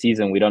into the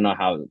season, we don't know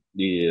how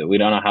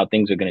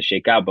things are going to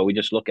shake out, but we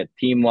just look at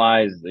team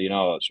wise,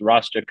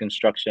 roster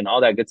construction,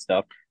 all that good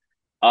stuff.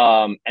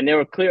 And there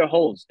were clear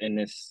holes in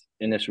this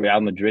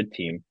Real Madrid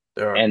team,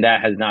 There are. and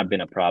that has not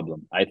been a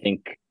problem. I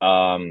think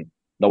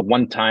the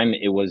one time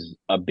it was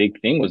a big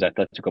thing was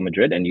Atletico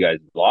Madrid, and you guys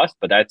lost.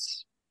 But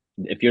that's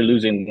if you're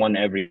losing one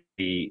every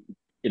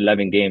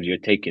 11 games, you're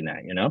taking that.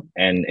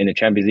 And in the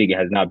Champions League, it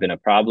has not been a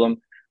problem.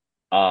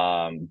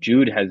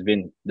 Jude has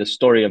been the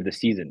story of the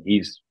season.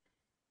 He's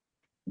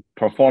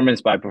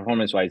performance by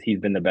performance wise, he's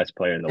been the best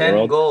player in the 10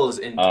 world. goals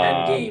in 10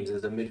 Um, games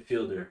as a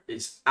midfielder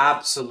is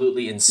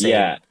absolutely insane.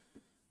 yeah,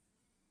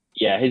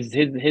 Yeah,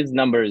 his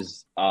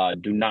numbers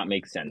do not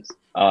make sense.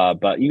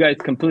 But you guys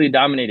completely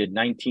dominated.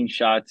 19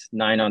 shots,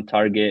 9 on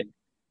target.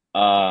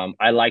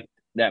 I liked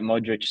that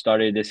Modric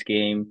started this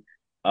game.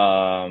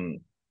 Um,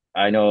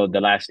 I know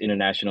the last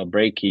international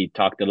break he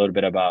talked a little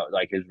bit about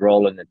like his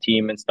role in the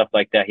team and stuff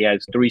like that. He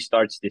has 3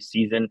 starts this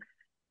season.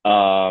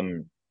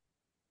 Um,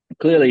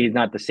 Clearly he's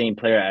not the same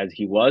player as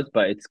he was,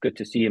 but it's good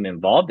to see him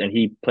involved, and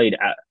he played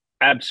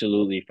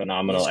absolutely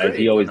phenomenal He's as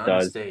he great on always on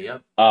his does. day.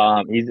 Yep.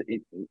 He's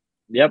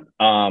Yep.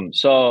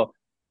 So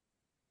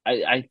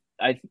I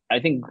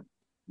think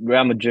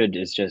Real Madrid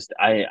is just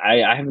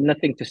I have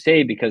nothing to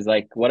say because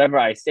like whatever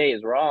I say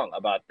is wrong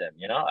about them.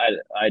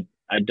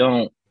 I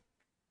don't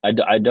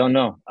I don't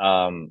know.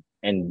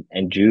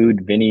 And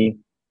Jude, Vinny,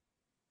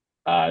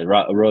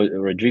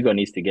 Rodrigo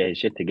needs to get his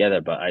shit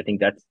together, but I think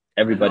that's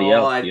I everybody know.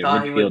 else. I Your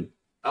thought he midfield, would.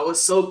 I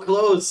was so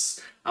close.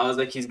 I was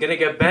like, he's gonna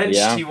get benched.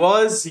 yeah. He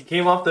was. He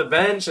came off the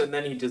bench and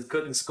then he just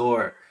couldn't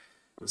score.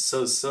 I was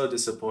so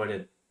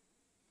disappointed.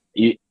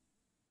 You,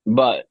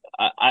 but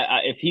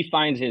if he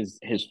finds his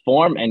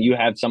form and you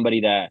have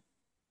somebody that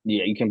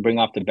you can bring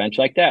off the bench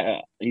like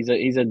that, he's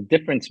a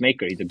difference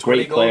maker. He's a 20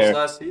 great goals player.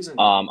 last season.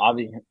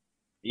 Obviously,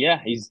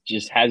 yeah, he's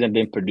just hasn't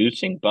been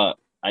producing, but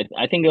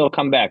I think it'll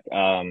come back.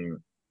 And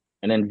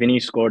then Vinny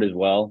scored as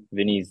well.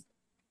 Vinny's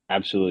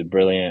absolutely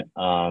brilliant.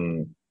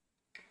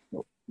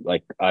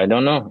 Like I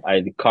don't know,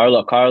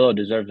 Carlo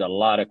deserves a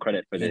lot of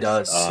credit for He this.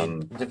 does. He I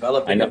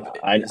developing know,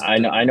 his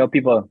I know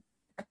people.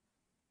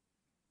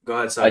 Go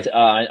ahead. Sorry.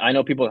 I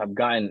know people have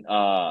gotten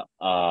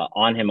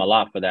on him a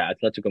lot for that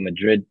Atletico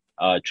Madrid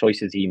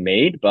choices he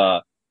made,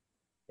 but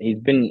he's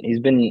been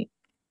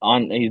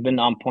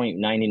on point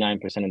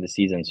 99% of the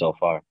season so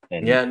far.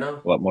 And Yeah.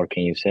 No. what more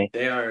can you say?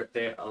 They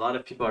a lot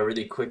of people are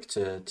really quick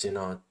to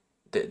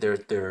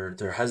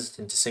they're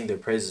hesitant to sing their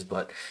praises,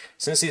 but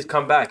since he's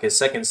come back his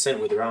second stint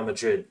with Real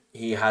Madrid,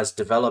 he has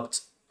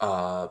developed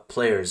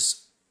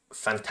players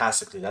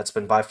fantastically. That's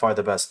been by far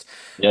the best.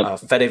 Yep.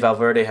 Fede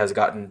Valverde has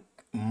gotten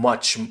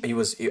much.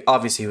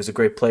 Obviously he was a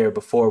great player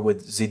before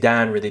with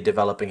Zidane really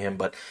developing him,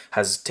 but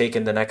has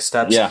taken the next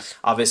Yeah. steps.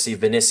 Obviously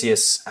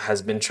Vinicius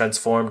has been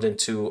transformed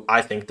into,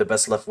 I think, the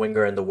best left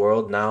winger in the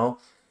world now.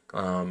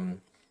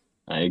 Um,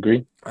 I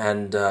agree.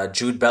 And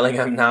Jude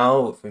Bellingham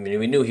now, I mean,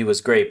 we knew he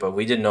was great, but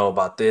we didn't know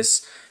about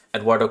this.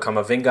 Eduardo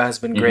Camavinga has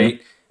been Hmm.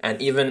 great,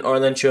 and even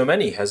Orlan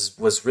Tchouameni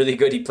was really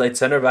good. He played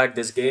center back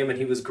this game, and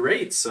he was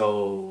great.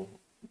 So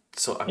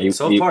I mean, He,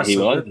 so he far he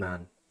so was. good,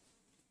 man.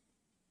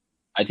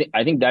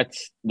 I think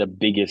that's the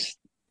biggest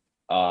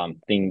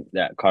thing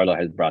that Carlo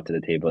has brought to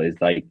the table is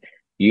like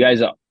you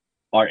guys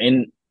are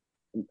in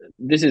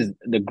this is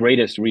the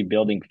greatest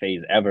rebuilding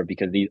phase ever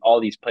because these all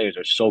these players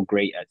are so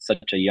great at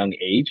such a young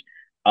age.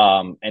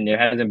 And there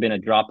hasn't been a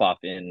drop off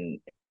in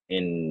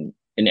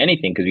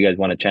anything because you guys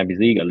won a Champions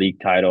League, a league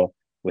title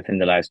within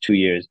the last 2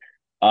 years.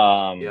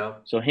 Yeah,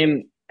 So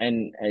him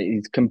and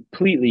he's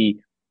completely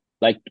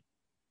like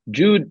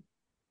Jude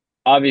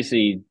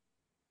obviously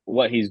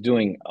what he's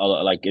doing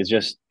like is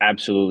just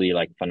absolutely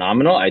like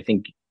phenomenal. I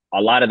think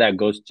a lot of that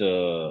goes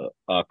to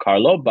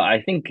Carlo, but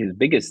I think his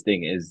biggest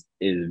thing is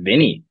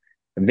Vinny.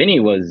 Vinny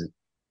was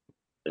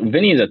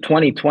Vinny is a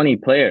 2020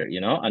 player,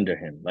 under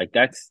him. Like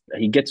that's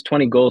he gets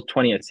 20 goals,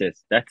 20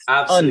 assists. That's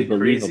absolutely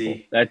unbelievable.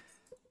 crazy. That's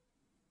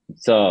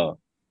so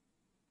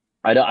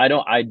I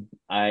don't,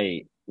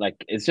 I like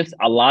it's just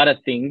a lot of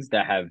things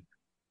that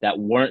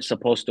weren't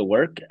supposed to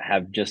work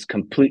have just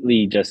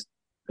completely just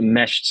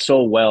meshed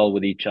so well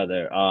with each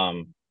other.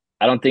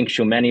 I don't think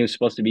Shumeni was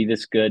supposed to be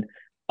this good.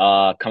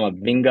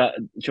 Kamavinga,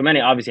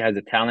 Shumeni obviously has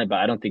the talent, but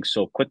I don't think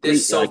so This quickly.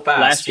 so Like fast,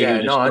 last year, he yeah,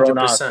 was no, just hundred thrown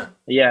off. percent.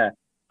 Yeah.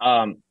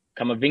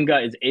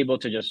 Kamavinga is able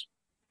to just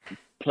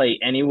play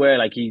anywhere.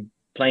 Like he's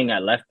playing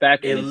at left back,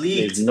 and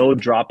there's Elite. no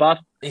drop off.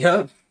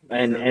 Yep, he's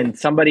And elite.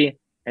 somebody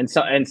and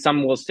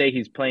some will say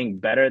he's playing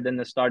better than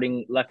the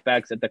starting left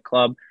backs at the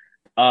club.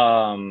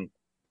 Um,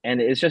 and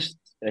it's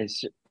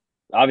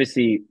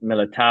obviously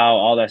Militao,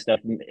 all that stuff,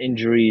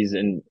 injuries,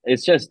 and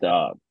it's just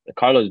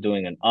Carlos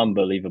doing an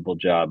unbelievable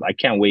job. I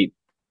can't wait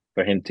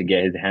for him to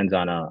get his hands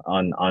on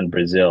on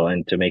Brazil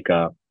and to make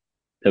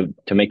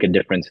a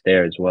difference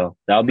there as well.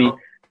 That'll be No,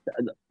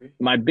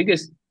 my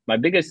biggest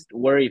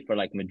worry for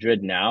like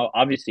Madrid now.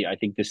 Obviously, I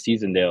think this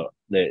season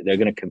they're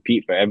going to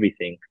compete for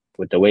everything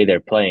with the way they're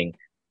playing.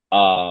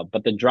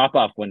 But the drop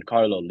off when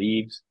Carlo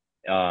leaves,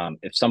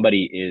 if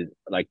somebody is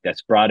like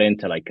that's brought in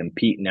to like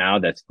compete now,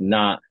 that's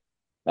not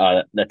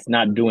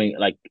doing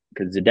like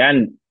because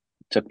Zidane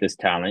took this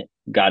talent,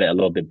 got it a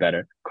little bit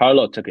better.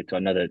 Carlo took it to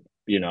another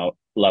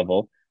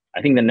level.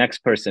 I think the next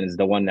person is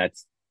the one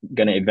that's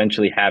going to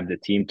eventually have the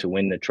team to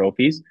win the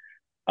trophies,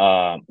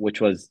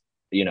 which was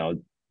you know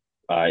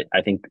I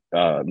think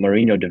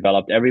Mourinho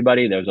developed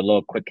everybody. There was a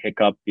little quick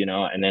hiccup,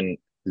 and then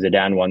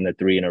Zidane won the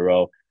three in a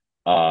row.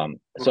 well,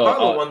 So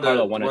Carlo won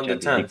Carlo the won a won the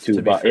Champions League 10th. too,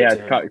 To be but fair yeah,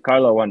 to him,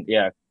 Carlo won.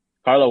 Yeah,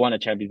 Carlo won a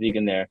Champions League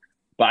in there.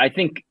 But I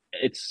think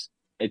it's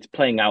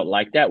playing out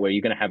like that, where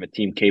you're going to have a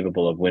team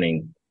capable of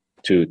winning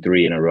two,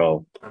 three in a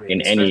row I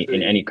mean,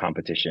 in any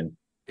competition.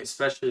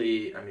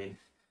 especially, I mean,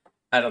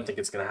 I don't think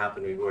it's gonna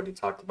happen. We've already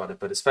talked about it,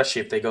 but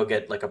especially if they go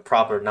get like a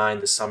proper nine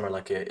this summer,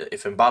 like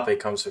if Mbappe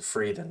comes for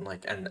free, then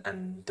like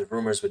and the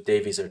rumors with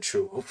Davies are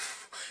true,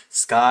 oof,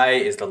 sky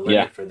is the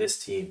Yeah, limit for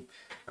this team.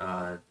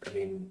 I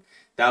mean,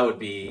 that would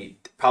be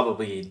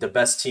probably the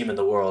best team in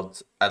the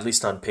world, at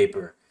least on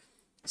paper.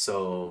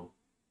 So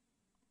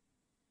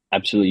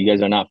absolutely. You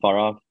guys are not far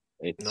off.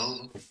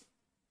 no, It's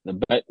no.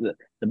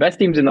 the best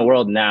teams in the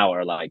world now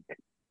are like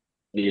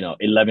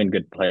 11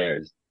 good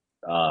players.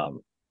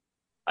 Um,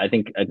 I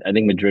think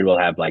Madrid will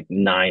have like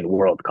 9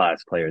 world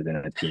class players in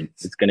a team.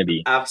 It's It's going to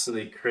be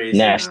absolutely crazy,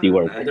 nasty man.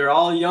 work, And they're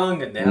all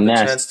young and they have a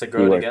chance to nasty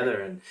grow work.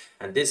 together.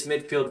 And this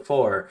midfield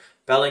four,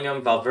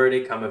 Bellingham,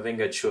 Valverde,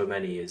 Camavinga,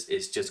 Tchouameni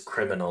is just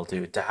criminal,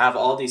 dude. To have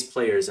all these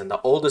players and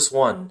the oldest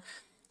one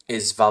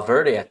is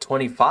Valverde at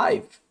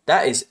 25.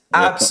 That is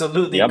Yeah,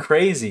 absolutely yep.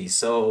 crazy.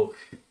 So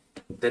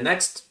the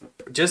next,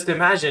 just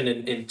imagine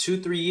in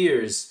 2, 3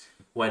 years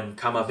when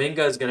Camavinga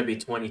is going to be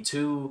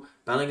 22,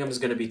 Bellingham is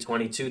going to be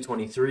 22,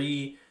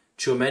 23,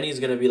 Chouameni is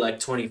going to be like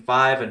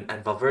 25,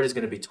 and Valverde is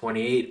going to be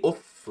 28.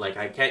 Oof, like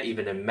I can't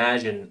even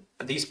imagine.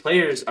 These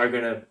players are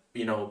going to,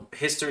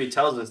 history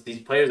tells us these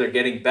players are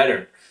getting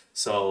better.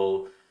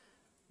 So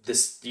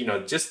this,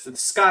 just the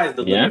sky is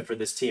the Yeah. limit for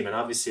this team. And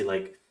obviously,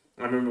 like,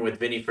 I remember with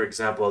Vinny, for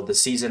example, the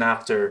season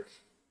after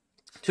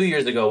 2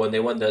 years ago when they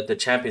won the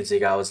Champions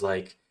League, I was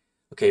like,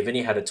 okay,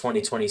 Vinny had a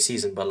 2020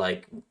 season, but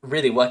like,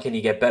 really, what can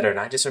he get better? And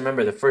I just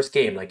remember the first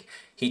game, like,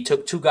 he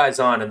took two guys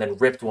on and then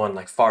ripped one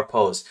like far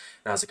post.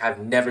 And I was like, I've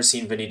never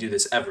seen Vinny do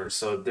this ever.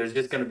 So there's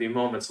just going to be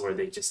moments where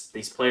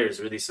these players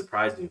really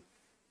surprise you.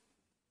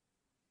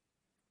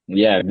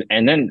 Yeah,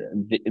 and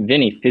then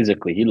Vinny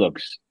physically, he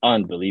looks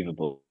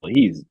unbelievable.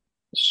 He's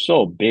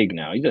so big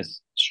now. He's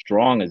just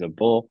strong as a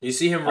bull. You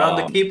see him run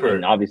the And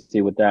keeper.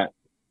 obviously with that,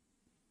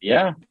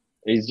 yeah,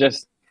 he's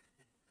just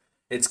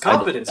It's I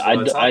confidence, bro.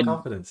 I It's all I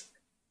confidence.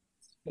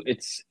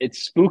 it's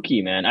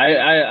spooky, man.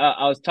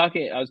 I was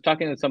talking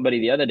to somebody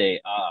the other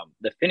day.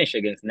 The finish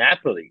against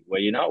Napoli, where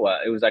you know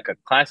what, it was like a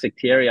classic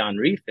Thierry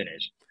Henry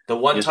finish. The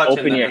one Just touch and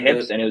open the your and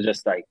hips, the and it was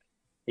just like,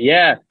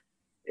 yeah,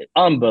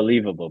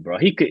 unbelievable, bro.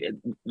 He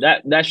could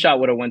that shot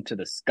would have went to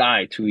the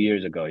sky 2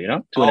 years ago,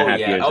 two and a Oh half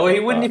yeah. years Oh, he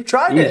ago. wouldn't But have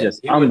tried he's it.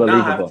 just He would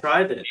not have unbelievable.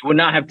 tried He it. would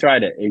not have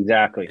tried it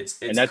exactly,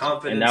 It's and that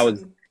confidence,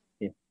 was, and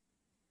yeah,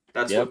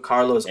 that's yep. what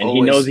Carlos And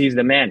he knows always. he's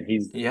the man.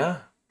 Yeah,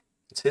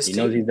 it's his He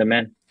knows he's team. the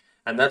man.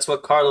 And that's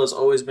what Carlos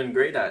always been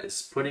great at,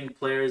 is putting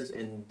players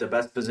in the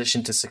best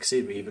position to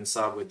succeed. We even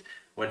saw with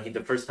when he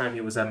the first time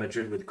he was at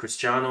Madrid with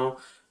Cristiano,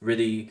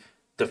 really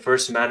the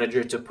first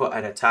manager to put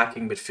an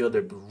attacking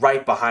midfielder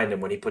right behind him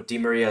when he put Di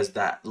Maria as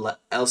that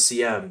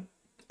LCM,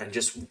 and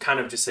just kind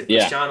of just said, Yeah.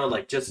 Cristiano,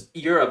 like, just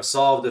you're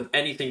absolved of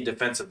anything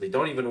defensively.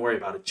 Don't even worry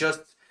about it.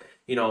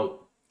 You know,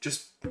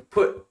 just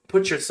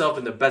put yourself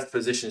in the best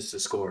positions to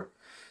score.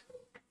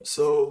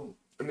 So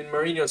I mean,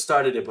 Mourinho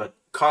started it, but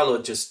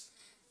Carlo just,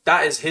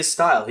 that is his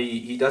style.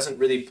 He doesn't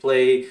really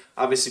play.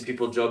 Obviously,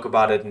 people joke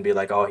about it and be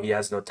like, "Oh, he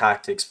has no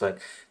tactics," but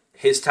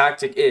his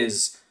tactic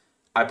is,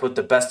 I put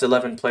the best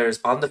 11 players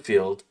on the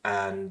field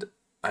and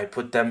I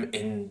put them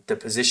in the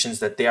positions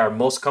that they are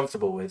most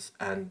comfortable with,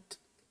 and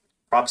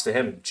props to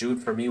him.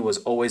 Jude for me was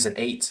always an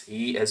 8.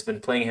 He has been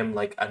playing him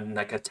like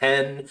a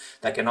 10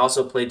 that can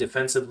also play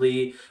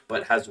defensively,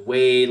 but has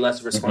way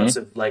less Hmm.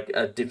 responsive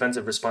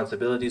defensive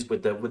responsibilities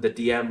with the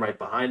DM right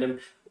behind him.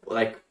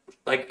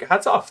 Like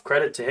hats off,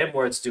 credit to him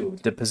where it's due.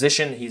 The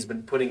position he's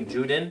been putting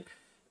Jude in,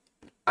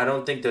 I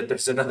don't think that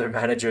there's another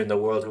manager in the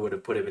world who would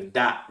have put him in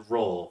that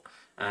role,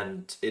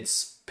 and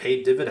it's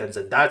paid dividends.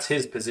 And that's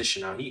his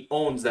position now. He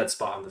owns that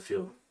spot on the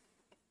field.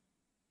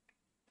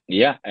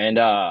 Yeah, and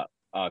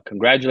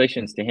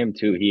congratulations to him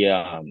too.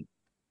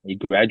 He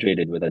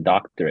graduated with a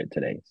doctorate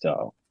today.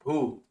 So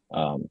Who?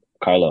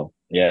 Carlo,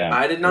 yeah,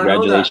 I did not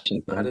know that.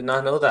 congratulations to I him. did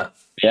not know that.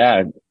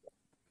 Yeah,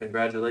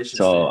 Congratulations to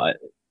so him.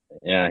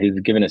 yeah, he's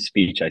giving a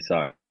speech I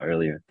saw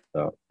earlier.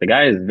 So the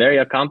guy is very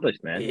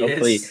accomplished, man. He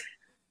is.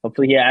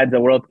 Hopefully he adds a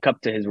World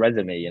Cup to his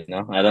resume.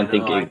 I I don't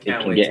think know. I it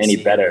can't can wait get to any see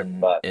him better.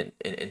 But in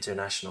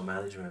international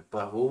management.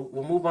 But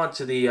we'll move on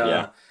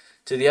yeah,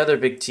 to the other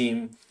big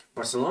team.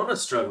 Barcelona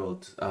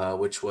struggled,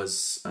 which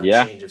was a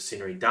yeah, change of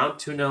scenery. Down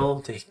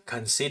 2-0, they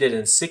conceded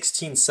in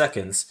 16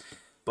 seconds,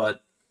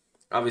 but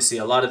obviously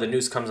a lot of the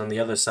news comes on the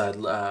other side.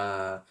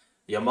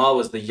 Yamal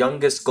was the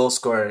youngest goal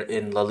scorer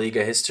in La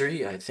Liga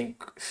history. I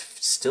think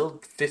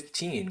still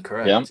 15,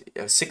 yeah, correct?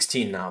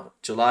 16 now.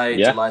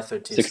 yeah. July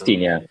 13th. So 16,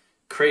 yeah.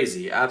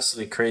 crazy,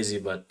 absolutely crazy.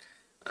 But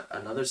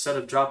another set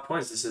of drop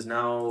points. This is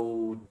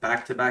now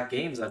back-to-back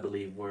games, I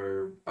believe,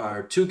 where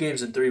are 2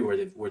 games in 3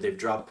 where they've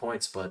dropped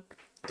points. But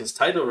this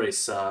title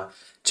race,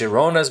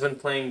 Girona has been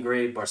playing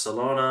great.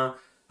 Barcelona,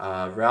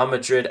 Real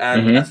Madrid,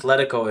 and Hmm.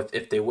 Atletico.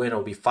 If they win,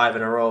 it'll be 5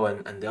 in a row,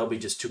 and they'll be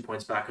just 2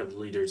 points back of the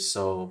leaders.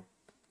 So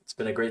it's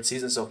been a great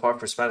season so far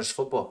for Spanish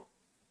football.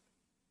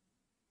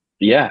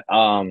 Yeah.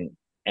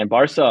 And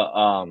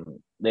Barca,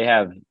 they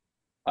have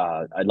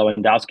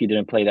Lewandowski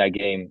didn't play that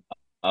game.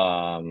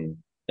 And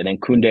then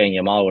Kunde and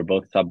Yamal were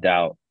both subbed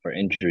out for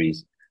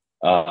injuries.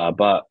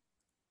 But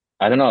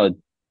I don't know.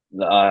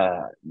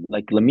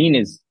 Like Lamine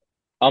is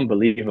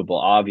unbelievable,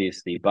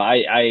 obviously. But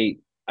I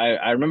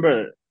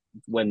remember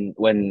when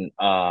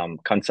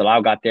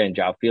Cancelao got there and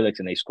João Felix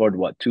and they scored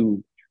what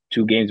two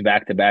games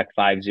back to back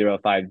 5-0,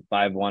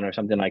 5-1 or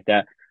something like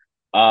that.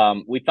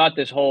 We thought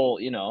this whole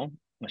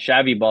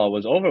Xavi ball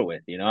was over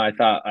with. I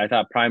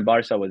thought Prime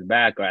Barca was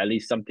back, or at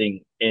least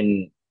something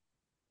in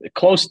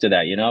close to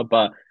that.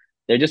 But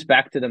they're just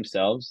back to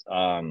themselves.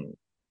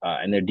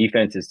 And their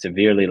defense is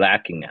severely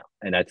lacking now,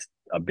 and that's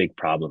a big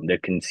problem. They're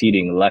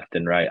conceding left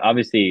and right.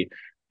 Obviously,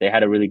 they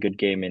had a really good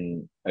game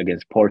in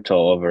against Porto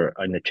over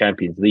in the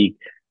Champions League.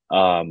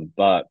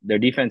 But their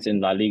defense in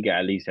La Liga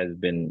at least has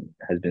been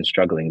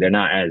struggling. They're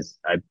not as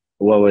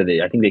what were they?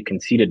 I think they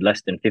conceded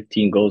less than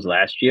 15 goals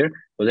last year.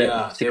 Was it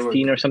Yeah, they were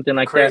 16 or something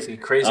like that?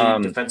 crazy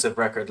Um, defensive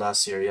record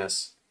last year.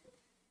 Yes,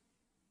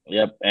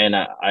 yep. And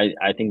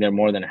I think they're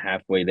more than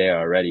halfway there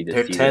already this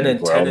they're 10 season.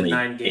 and We're 10 in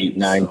only 8, games.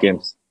 9 So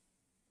games.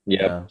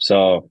 Yep. yeah.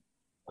 So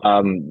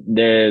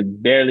they're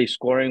barely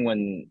scoring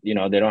when they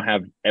don't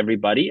have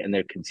everybody, and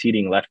they're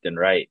conceding left and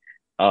right.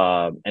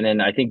 And then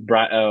I think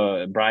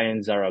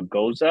Brian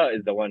Zaragoza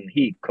is the one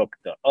he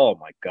cooked. Oh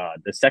my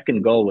God, the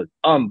second goal was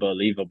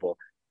unbelievable.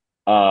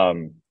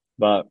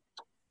 But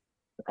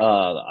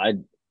I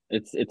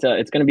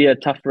it's gonna be a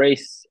tough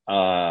race.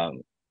 I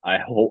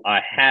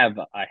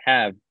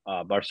have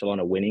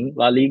Barcelona winning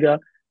La Liga.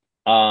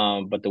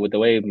 But with the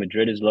way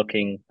Madrid is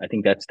looking, I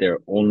think that's their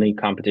only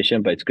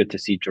competition. But it's good to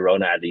see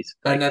Girona at least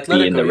And like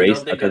be in Atletico, the you don't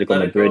race. think Atletico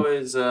Madrid, Atletico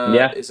is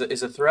yeah,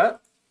 a threat?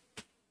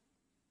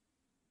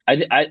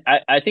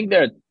 I think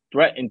they're a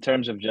threat in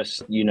terms of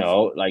just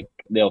like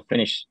they'll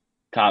finish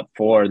top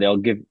four.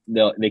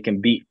 They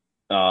can beat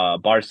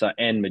Barca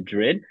and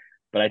Madrid.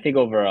 But I think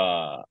over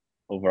a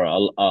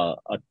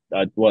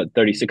what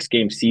 36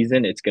 game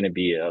season, it's going to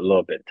be a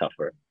little bit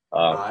tougher.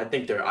 I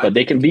But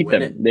they think they can can beat win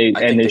them. it. They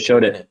I and think they they can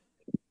showed win it. it.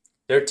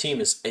 Their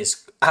team is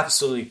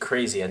absolutely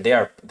crazy, and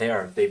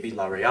they beat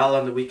La Real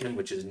on the weekend,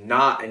 which is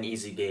not an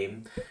easy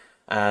game.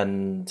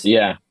 And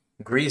Yeah,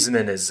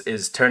 Griezmann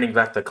is turning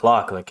back the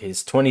clock, like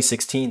his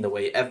 2016, the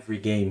way every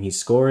game he's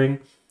scoring.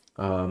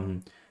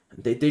 Um,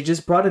 They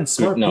just brought in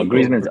smart No, people.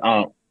 Griezmann's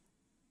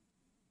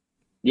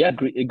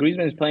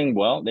Griezmann's playing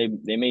well. They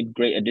made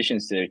great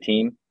additions to their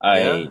team.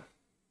 Yeah,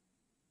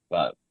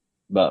 But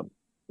but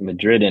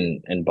Madrid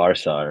and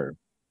Barca are,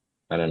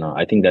 I don't know.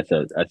 I think that's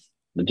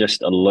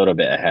just a little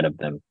bit ahead of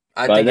them.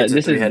 I But think it's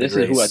a three-headed this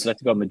is who race.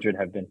 Atletico Madrid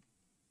have been.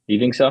 Do you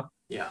think so?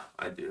 Yeah,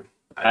 I do.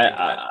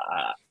 I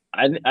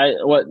I think I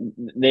what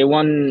they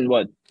won,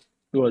 what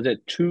was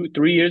it, 2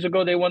 3 years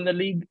ago they won the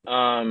league.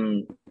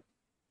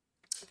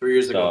 3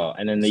 years ago, So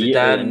and then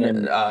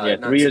Zidane, yeah,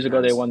 not 3 years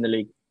ago they Zidane's. won the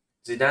league.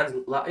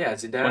 Yeah,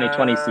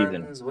 2020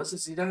 season. Zidane's. Was it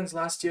Zidane's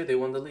last year? They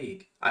won the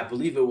league. I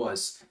believe it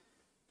was.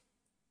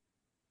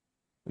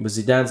 It was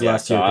Zidane's Yeah, last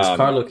so year because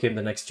Carlo came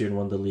the next year and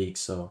won the league.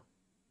 So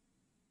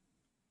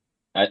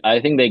I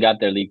think they got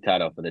their league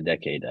title for the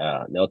decade.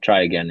 They'll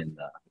try again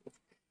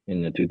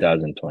in the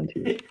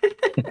 2020.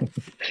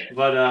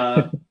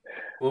 but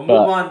we'll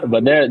move on.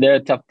 But they're a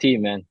tough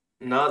team, man.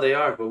 No, they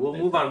are, but we'll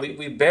They're a move tough on. We team.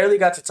 we barely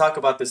got to talk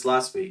about this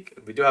last week.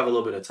 We do have a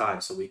little bit of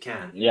time, so we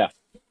can. Yeah,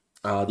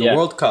 The yeah,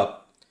 World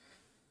Cup.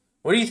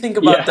 What do you think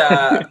about yeah.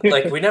 that?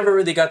 Like, we never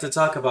really got to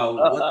talk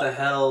about what uh, the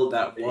hell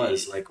that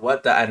was. Like,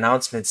 what the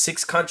announcement.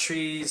 6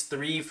 countries,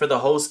 three for the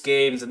host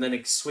games, and then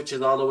it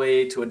switches all the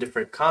way to a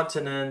different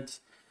continent.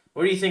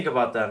 What do you think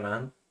about that,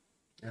 man?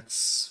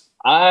 That's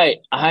I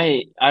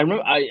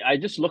remember I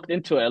just looked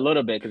into it a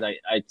little bit because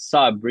I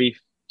saw a brief,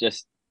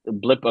 just a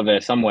blip of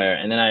it somewhere,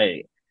 and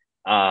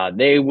then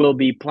they will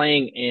be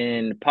playing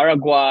in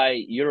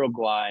Paraguay,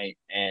 Uruguay,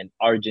 and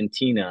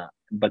Argentina,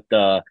 but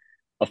the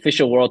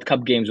official World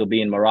Cup games will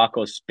be in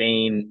Morocco,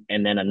 Spain,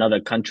 and then another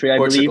country, I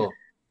believe, Portugal.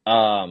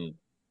 um,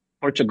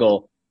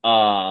 Portugal.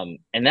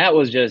 And that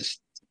was just,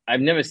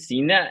 I've never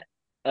seen that.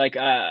 Like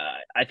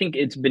I think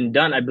it's been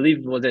done. I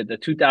believe, was it the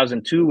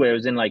 2002 where it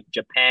was in like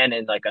Japan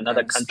and like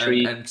another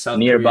country And South Korea,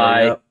 nearby,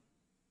 yep.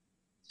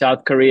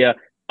 South Korea.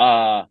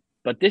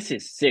 But this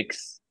is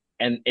six,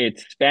 and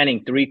it's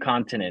spanning three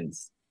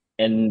continents.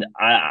 And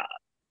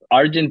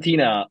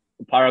Argentina,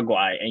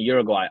 Paraguay, and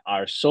Uruguay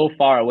are so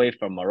far away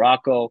from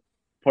Morocco,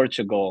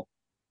 Portugal,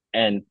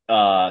 and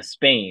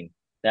Spain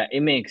that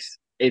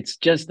it's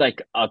just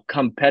like a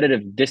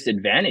competitive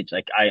disadvantage.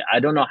 Like I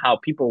don't know how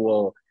people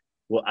will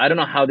I don't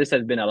know how this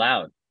has been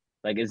allowed.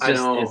 Like I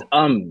know.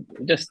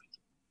 just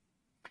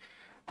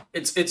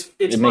It's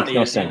it makes money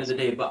no at the end of sense. the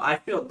day, but I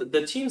feel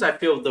the teams I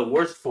feel the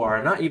worst for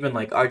are not even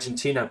like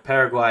Argentina,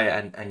 Paraguay,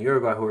 and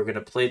Uruguay who are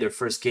gonna play their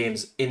first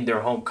games in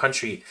their home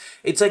country.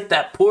 It's like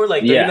that poor,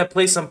 like they're Yeah, gonna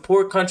play some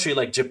poor country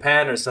like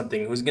Japan or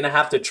something who's gonna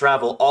have to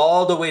travel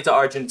all the way to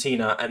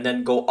Argentina and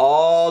then go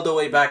all the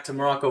way back to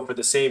Morocco for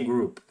the same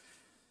group.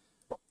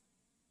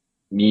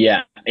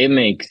 yeah, it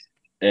makes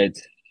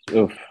it's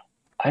oof.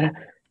 I don't-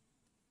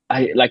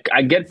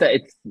 I get that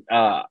it's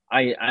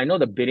I know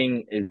the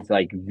bidding is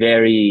like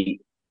very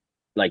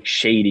like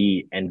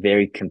shady and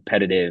very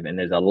competitive, and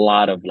there's a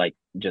lot of like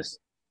just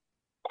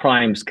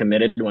crimes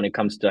committed when it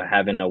comes to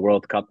having a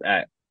World Cup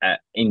at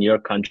in your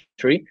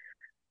country.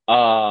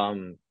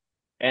 Um,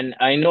 and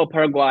I know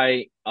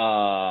Paraguay,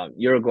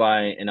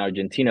 Uruguay, and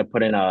Argentina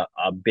put in a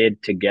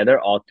bid together,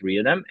 all three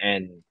of them,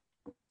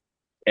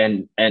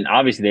 and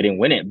obviously they didn't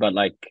win it, but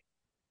like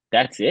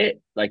that's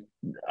it. Like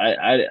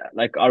I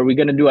like, are we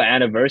gonna do an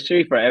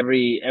anniversary for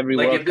every Like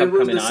World if it Cup was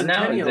coming the on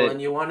now? Is centennial it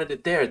and you wanted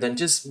it there, then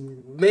just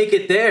make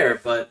it there.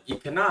 But you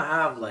cannot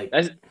have like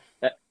that's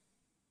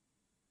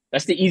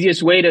that's the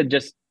easiest way to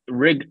just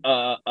rig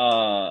a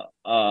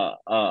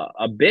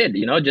bid,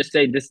 you know, just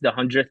say this is the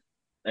 100th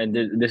and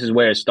this is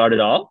where it started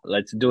all.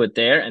 Let's do it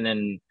there, and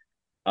then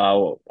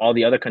all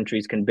the other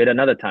countries can bid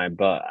another time.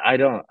 But I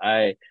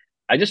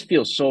just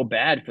feel so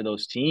bad for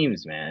those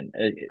teams, man.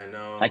 I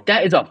know. Like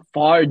that is a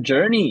far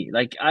journey.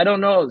 Like I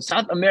don't know,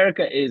 South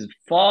America is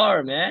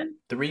far, man.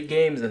 3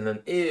 games and then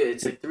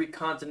it's like 3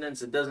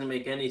 continents. It doesn't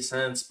make any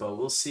sense, but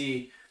we'll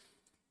see.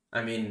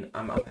 I mean,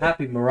 I'm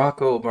happy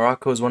Morocco.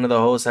 Morocco is one of the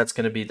hosts. That's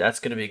gonna be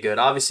good.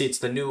 Obviously, it's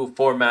the new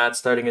format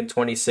starting in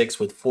 26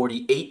 with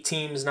 48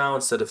 teams now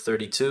instead of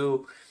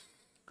 32,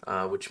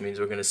 which means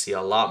we're gonna see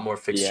a lot more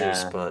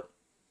fixtures. Yeah. But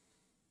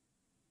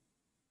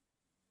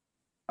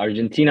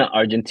Argentina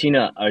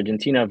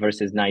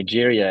versus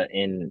Nigeria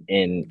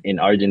in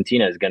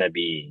Argentina is gonna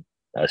be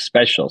a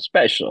special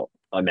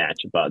a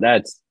match. But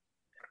that's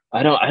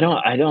I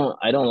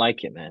don't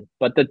like it, man.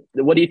 But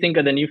what do you think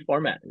of the new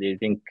format? Do you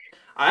think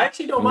I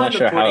actually don't I'm not mind the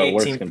sure how it 48 works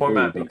team format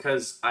completely.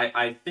 because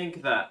I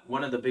think that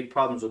one of the big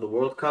problems with the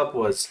World Cup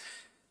was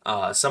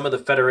some of the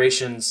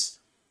federations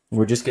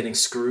were just getting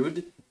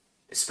screwed,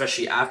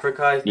 especially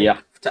Africa. I Yeah, think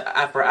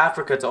for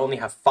Africa to only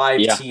have 5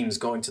 yeah. teams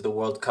going to the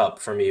World Cup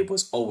for me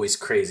was always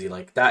crazy.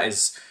 Like that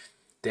is,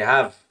 they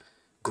have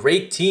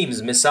great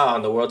teams miss out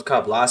on the World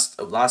Cup.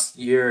 Last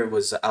year it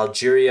was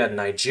Algeria and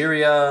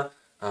Nigeria.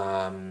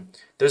 Um,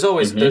 there's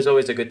Mm-hmm.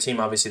 always a good team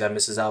obviously that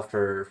misses out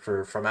for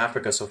from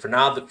Africa. So for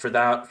now for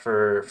that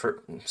for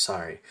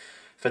sorry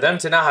for them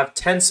to now have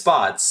 10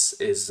 spots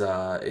is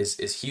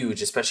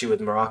huge, especially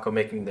with Morocco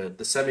making the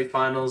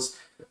semifinals.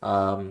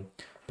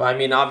 But I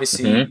mean Mm-hmm.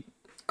 obviously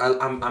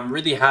I'm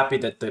really happy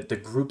that the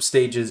group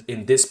stages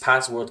in this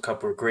past World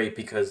Cup were great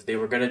because they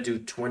were gonna do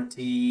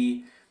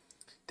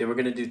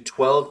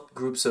 12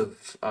 groups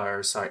of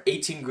or sorry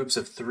 18 groups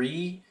of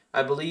three,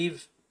 I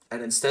believe,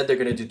 and instead they're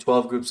gonna do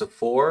 12 groups of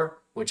four,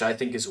 which I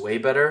think is way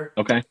better.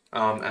 Okay.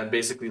 And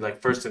basically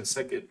like first and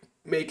second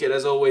make it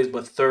as always,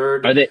 but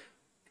third Are they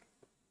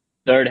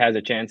third has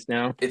a chance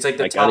now? it's like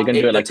Like, are they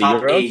gonna do it the like the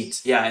top Euros?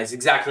 eight. Yeah, it's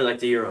exactly like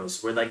the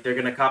Euros. Where like they're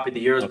gonna copy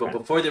the Euros, but Okay.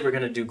 before they were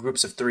gonna do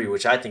groups of three,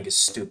 which I think is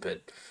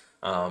stupid.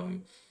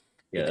 Um,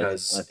 Yeah,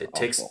 because that's it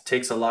awful.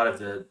 takes a lot of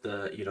the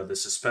the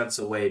suspense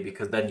away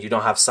because then you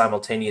don't have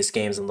simultaneous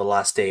games on the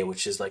last day,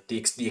 which is like the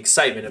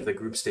excitement of the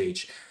group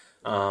stage.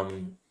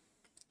 Um,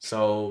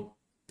 so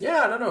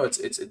yeah, I don't know.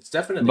 It's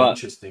definitely But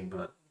interesting,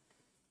 but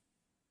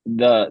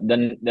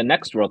the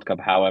next World Cup,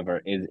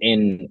 however, is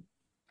in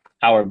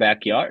our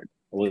backyard.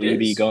 Will it you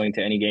be is going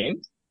to any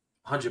games?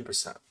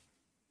 100%.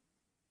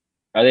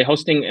 Are they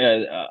hosting?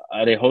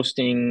 Are they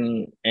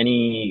hosting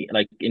any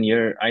like in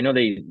your? I know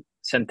they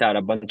sent out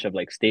a bunch of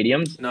like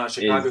stadiums. No, Is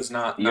Chicago's your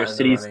not in the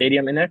city's running.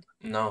 stadium in there?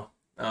 No.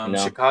 No.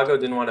 Chicago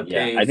didn't want to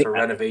Yeah, pay I think. for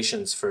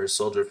renovations for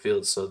Soldier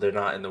Field, so they're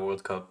not in the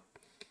World Cup.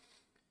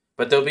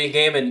 But there'll be a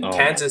game in Oh my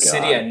Kansas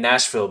City God. and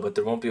Nashville, but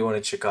there won't be one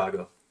in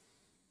Chicago.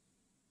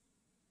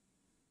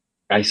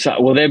 I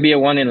saw. Will there be a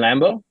one in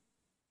Lambeau?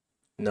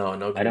 No,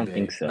 no I Green don't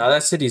think Bay. No, so.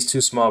 that city's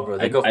too small, bro.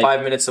 They go I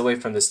 5 minutes away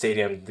from the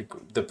stadium.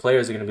 The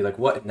players are gonna be like,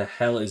 "What in the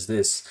hell is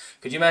this?"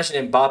 Could you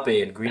imagine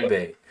Mbappe in Green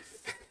Bay?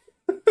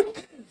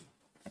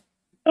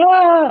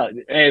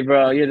 Hey,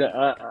 bro. You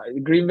know,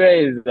 Green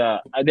Bay is.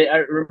 I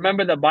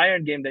remember the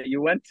Bayern game that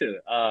you went to.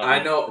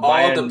 I know The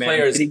all the Bayern Man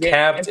players City game.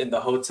 camped in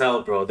the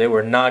hotel, bro. They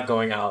were not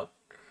going out.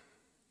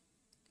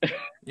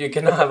 You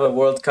cannot have a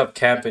World Cup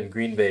camp in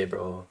Green Bay,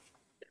 bro.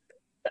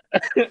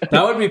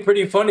 That would be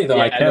pretty funny, though.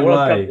 I Yeah, the can't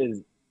World Cup lie.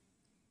 is.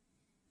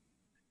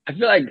 I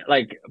feel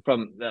like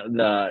from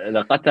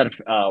the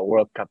Qatar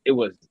World Cup, it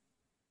was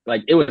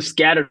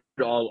scattered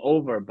all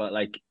over, but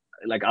like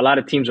a lot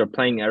of teams were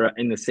playing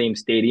in the same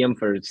stadium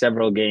for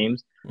several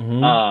games,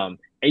 Hmm. and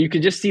you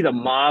could just see the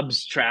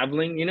mobs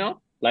traveling. You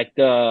know, like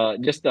the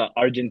just the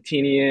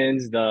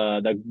Argentinians,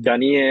 the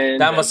Ghanaians,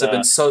 That and must have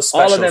been the so all of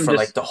special them for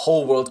like just the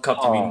whole World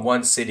Cup to be in oh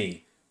one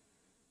city.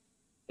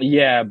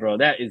 yeah, bro,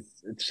 that is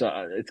it's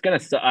gonna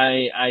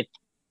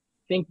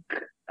think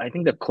I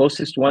think the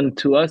closest one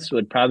to us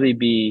would probably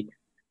be.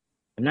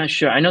 I'm not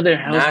sure. I know they're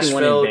hosting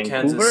one in Nashville,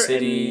 Kansas Vancouver and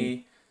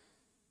City,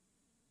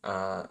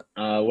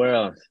 uh, where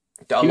else?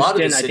 a lot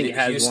of the Houston, I think city.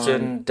 has one.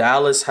 Houston,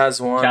 Dallas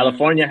has one.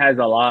 California has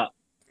a lot.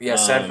 Yeah,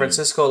 San Um,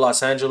 Francisco,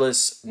 Los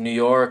Angeles, New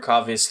York.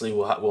 Obviously,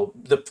 will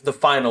the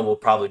final will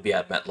probably be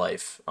at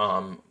MetLife.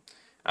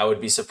 I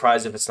would be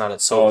surprised if it's not at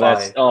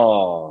SoFi.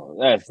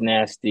 that's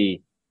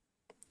nasty.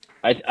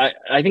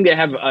 I think they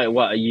have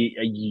what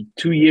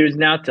 2 years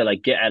now to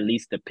like get at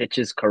least the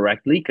pitches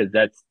correctly because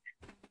that's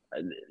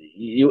the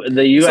It's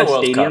a U.S.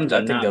 World Cup. stadiums I are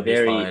think not they'll be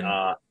very. fine.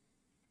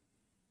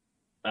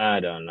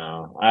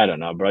 I don't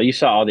know, bro. You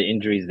saw all the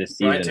injuries this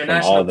Bro, season from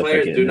international all the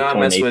players do freaking not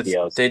torn mess with.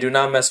 ACLs. They do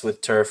not mess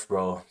with turf,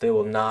 bro. They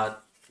will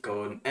not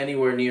go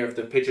anywhere near if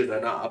the pitches are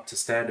not up to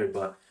standard.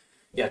 But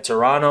yeah,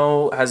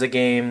 Toronto has a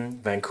game.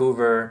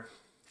 Vancouver,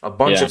 a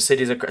bunch Yeah. of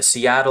cities.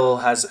 Seattle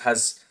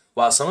has.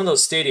 Wow, some of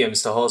those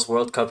stadiums to host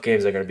World Cup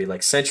games are going to be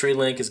like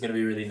CenturyLink is going to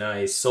be really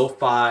nice.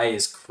 SoFi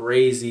is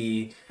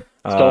crazy.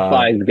 Uh,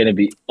 SoFi is gonna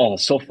be. Oh,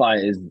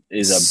 SoFi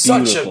is a Such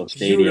a beautiful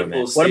stadium, man.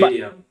 beautiful What about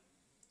stadium.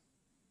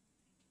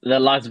 the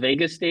Las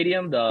Vegas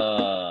Stadium?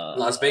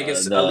 Las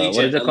Vegas The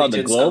what is it called?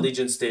 The Globe.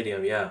 Allegiant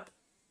Stadium, yeah.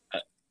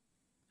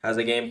 Has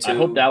a game I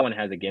hope too. that one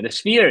has a game. The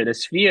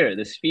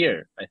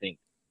Sphere. I think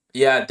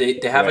Yeah, they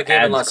have a where game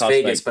in ads Las cost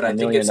Vegas, like but a I think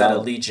million it's at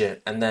dollars.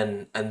 Allegiant, and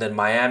then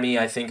Miami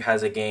I think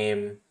has a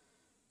game,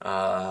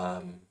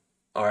 um,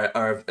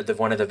 or the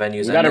one of the venues, We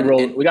and gotta then roll.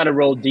 in We gotta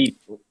roll deep.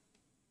 We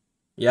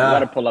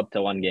gotta yeah. pull up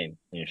to one game,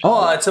 Oh,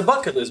 inshallah. it's a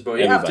bucket list, bro.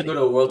 You have to go Everybody.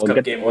 to a World We'll Cup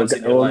get. game once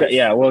in your life.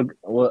 Yeah.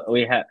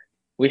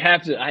 We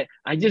have to.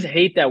 I just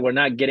hate that we're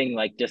not getting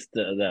like just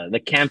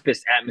the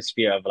campus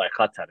atmosphere of like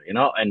Qatar,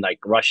 and like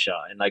Russia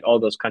and like all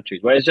those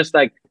countries where it's just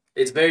like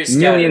It's very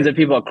millions of scattered,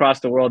 people across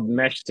the world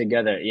meshed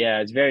together. Yeah,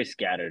 it's very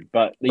scattered.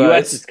 But the but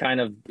US is it's kind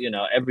of,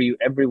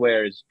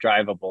 everywhere is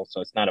drivable,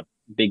 so it's not a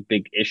big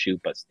issue,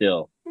 but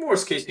still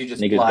worst case you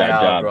just niggas fly got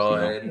out, jobs, bro,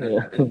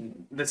 Yeah.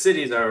 and the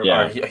cities are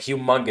Yeah.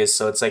 humongous,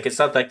 so it's like it's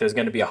not like there's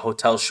gonna be a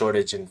hotel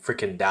shortage in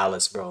freaking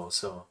Dallas, bro.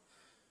 So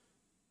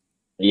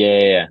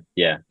Yeah.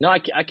 No, I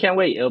can't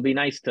wait. It'll be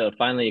nice to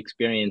finally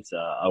experience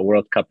a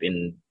World Cup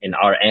in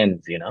our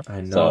ends.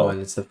 I know, So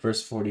and it's the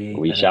first 48,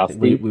 we and I shall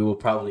think see. we will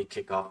probably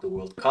kick off the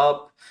World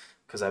Cup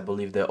because I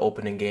believe the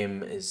opening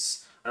game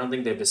is. I don't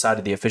think they've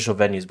decided the official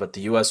venues, but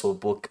the U.S. will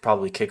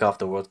probably kick off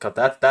the World Cup.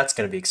 That's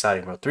gonna be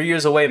exciting, bro. 3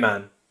 years away,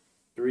 man.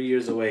 3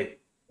 years away.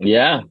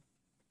 Yeah.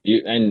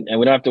 And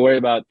we don't have to worry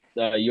about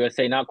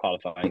USA not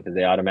qualifying because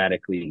they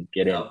automatically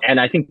get in. Yep, And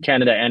I think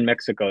Canada and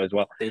Mexico as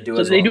well. they do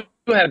So as well.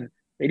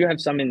 they do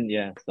have some in,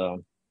 yeah.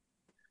 So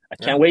I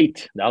Yeah, can't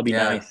wait. That'll be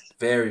yeah, nice.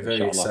 very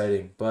Inshallah.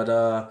 exciting. But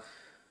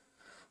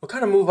we'll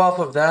kind of move off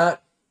of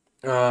that.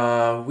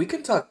 We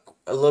can talk.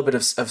 a little bit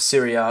of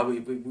Serie A. We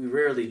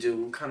rarely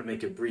do. We kind of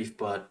make it brief,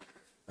 but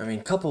I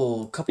mean,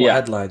 couple Yeah,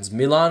 headlines.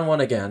 Milan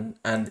won again,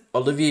 and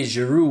Olivier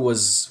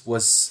Giroud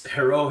was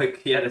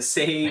heroic. He had a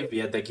save. He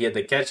had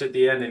the catch at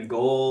the end and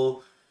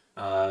goal.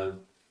 Uh,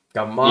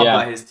 got mobbed yeah.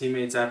 by his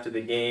teammates after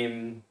the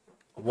game.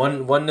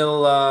 One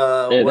nil.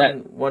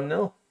 That One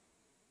nil.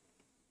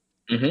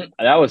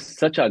 that was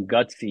such a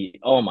gutsy.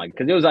 Oh my,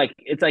 because it was like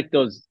it's like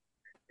those.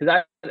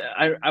 Because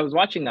I was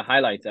watching the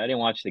highlights. I didn't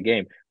watch the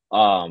game.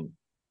 Um,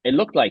 it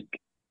looked like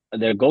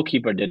their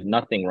goalkeeper did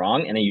nothing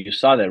wrong, and then you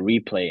saw the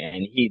replay,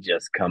 and he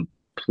just completely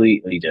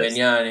And just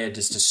yeah, and it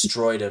just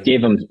destroyed him.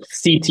 gave him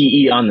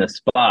CTE on the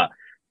spot.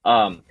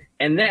 Um,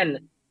 and then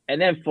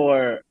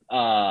for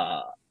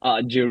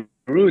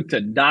Giroud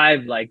to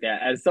dive like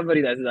that as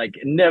somebody that's like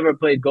never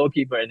played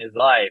goalkeeper in his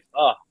life.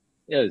 Oh,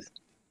 it was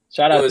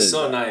shout It out was to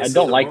so I nice. It was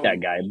don't a like that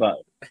moment. guy,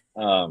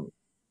 but um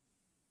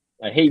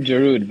I hate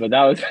Giroud, but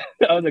that was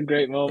that was a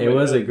great It moment.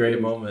 was a It great was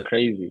moment.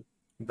 crazy.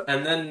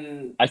 And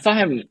then I saw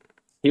him.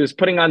 He was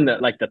putting on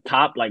the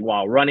top like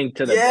while running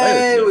to the. It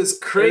was yeah, it just was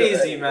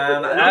crazy,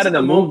 man. Those out are of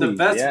the the movies.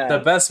 best Yeah,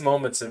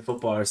 moments in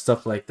football or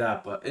stuff like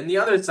that. But in the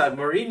other side,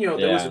 Mourinho,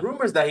 there was yeah,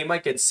 rumors that he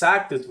might get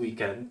sacked this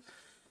weekend,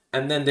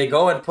 and then they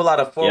go and pull out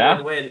a 4-1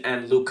 yeah. win.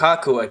 And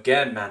Lukaku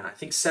again, man. I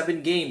think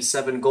 7 games,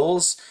 7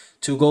 goals,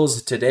 2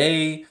 goals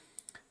today.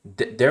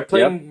 They're Yep.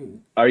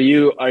 playing. Are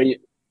you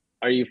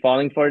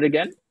falling for it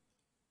again?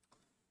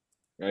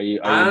 Are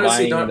I you honestly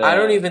buying don't. I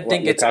don't the even what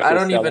think it's. I Lukaku is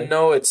don't even selling?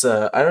 know it's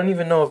a. I don't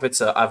even know if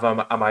it's a.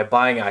 Am I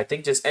buying it? I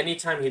think just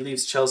anytime he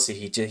leaves Chelsea,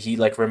 he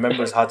like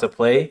remembers how to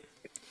play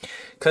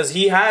because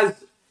he has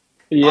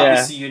Yeah.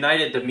 obviously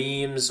United. The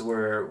memes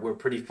were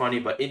pretty funny,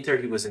 but Inter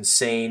he was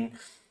insane.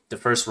 The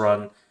first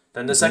run,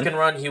 then the hmm second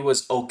run he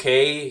was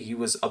okay. He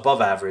was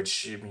above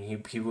average. I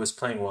mean, he was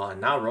playing well,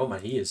 and now Roma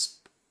he is.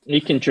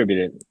 He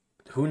contributed.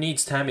 Who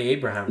needs Tammy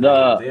Abraham right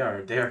now? The They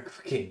are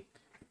cooking.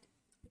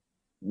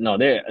 no,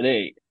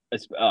 they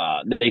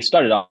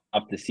started off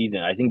the season.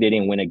 I think they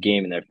didn't win a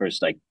game in their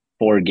first like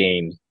 4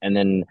 games, and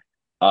then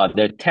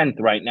they're 10th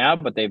right now,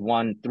 but they've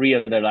won 3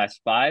 of their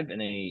last 5,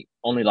 and they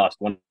only lost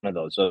one of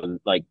those. So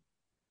like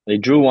they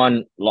drew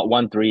one,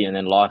 won 3, and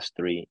then lost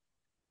 3.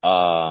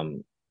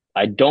 Um,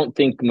 I don't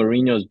think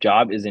Mourinho's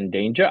job is in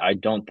danger. I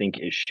don't think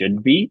it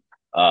should be.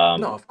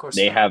 No, of course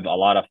They not. have a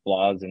lot of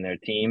flaws in their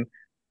team.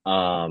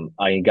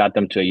 I got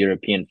them to a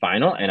European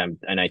final,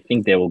 and I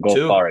think they will go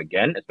Two, far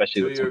again, especially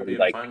two with somebody European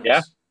like yeah,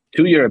 finals.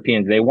 2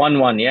 Europeans. They won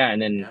one, yeah,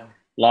 and then Yeah,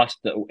 lost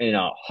the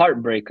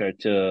heartbreaker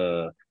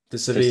to to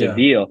to Sevilla.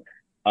 Seville,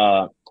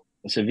 uh,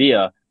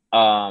 Sevilla.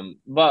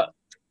 But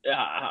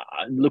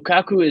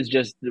Lukaku is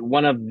just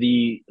one of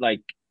the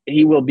like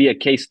he will be a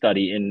case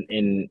study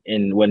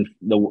in when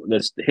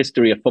the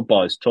history of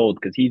football is told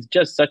because he's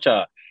just such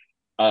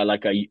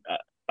like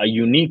a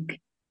unique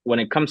when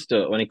it comes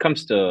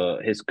to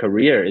his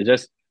career. It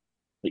just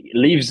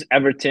leaves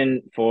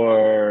Everton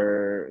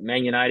for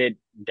Man United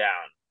down,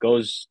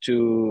 goes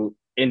to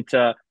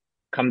Inter,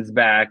 comes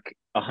back,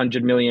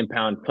 £100 million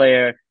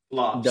player,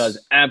 does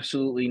Flops.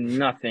 absolutely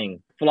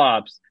nothing,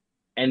 flops,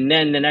 and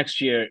then the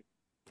next year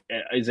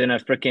is in a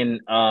freaking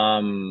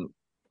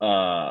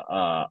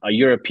a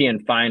European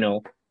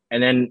final,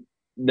 and then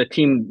the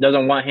team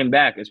doesn't want him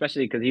back,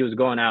 especially because he was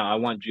going out. I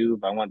want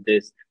Juve, I want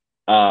this,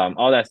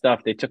 all that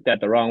stuff. They took that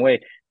the wrong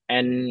way,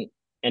 and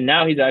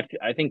now he's actually.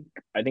 I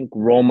think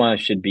Roma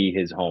should be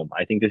his home.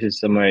 I think this is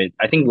somewhere.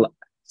 I think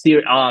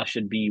Serie A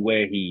should be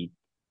where he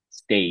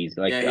stays.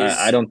 Like Yeah,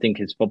 I he's don't think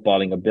his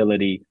footballing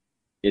ability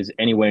is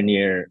anywhere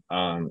near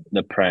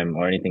the Prem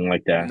or anything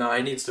like that. no.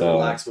 He needs to So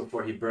relax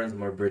before he burns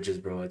more bridges,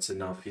 bro. It's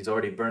enough. He's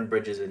already burned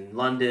bridges in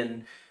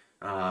London.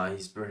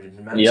 He's burned in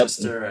yep.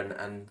 Manchester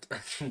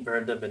and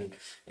burned them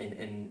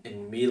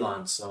in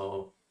Milan.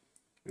 So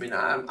I mean,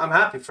 I'm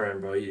happy for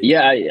him, bro.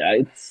 Yeah,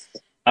 it's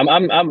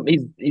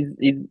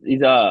he's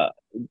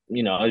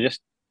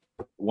just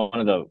one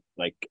of the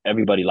like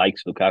everybody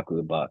likes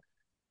Lukaku, but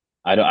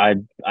I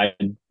don't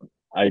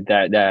I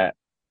that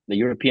the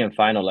European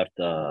final left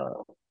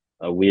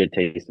a weird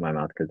taste in my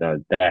mouth because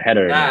that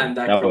header, That man, and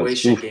that that was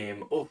Croatia oof.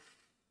 game. Oh,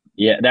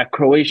 Yeah, that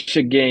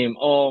Croatia game.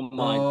 Oh my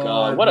oh,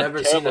 God, I've what a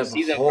never seen terrible a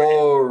season for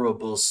him.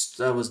 horrible.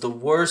 That was the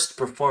worst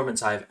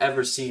performance I've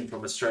ever seen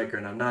from a striker,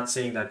 and I'm not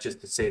saying that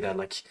just to say that.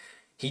 Like,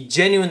 he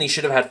genuinely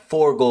should have had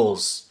 4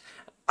 goals.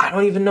 I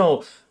don't even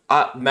know.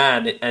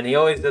 Man, and he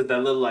always does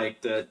that little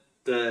like the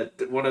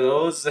one of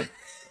those.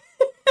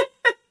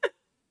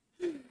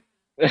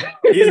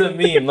 He's a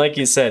meme, like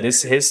you said.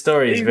 His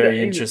story is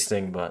very He's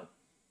interesting, but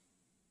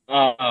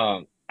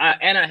I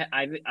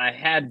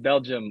had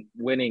Belgium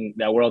winning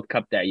that World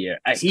Cup that year.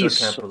 I still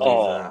can't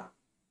believe that.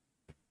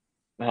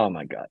 Oh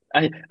my God.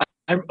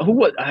 Who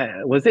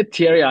was it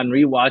Thierry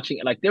Henry watching?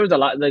 Like there was a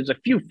lot. There's a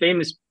few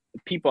famous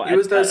people He at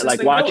was the like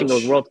assistant watching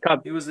those coach. World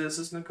Cup. He was the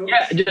assistant Yeah,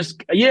 coach.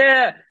 just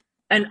yeah,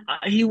 and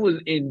he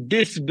was in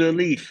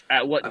disbelief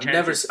at what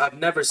chances. I've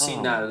never seen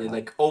Oh my that God.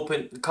 like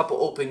couple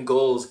open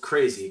goals.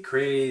 Crazy,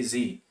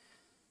 crazy.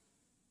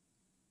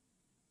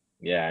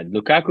 Yeah,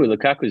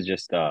 Lukaku is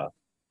just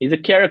he's a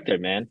character,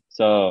 man.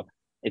 So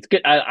it's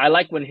good. I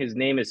like when his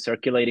name is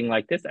circulating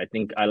like this. I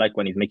think I like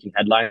when he's making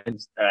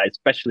headlines,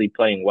 especially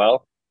playing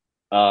well.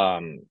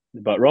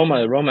 But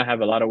Roma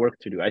have a lot of work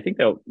to do. I think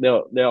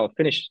they'll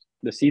finish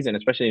the season,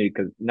 especially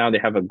because now they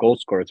have a goal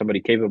scorer, somebody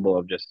capable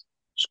of just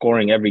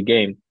scoring every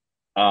game.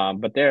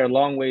 But they're a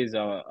long ways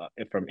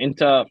from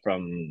Inter,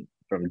 from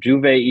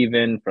Juve,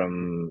 even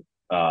from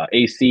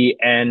AC,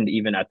 and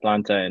even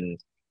Atlanta and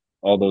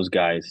all those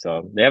guys.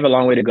 So they have a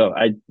long way to go.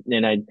 I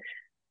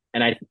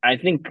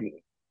think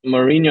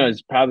Mourinho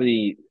is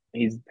probably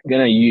he's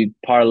gonna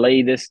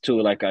parlay this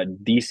to like a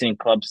decent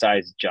club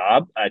size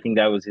job. I think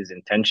that was his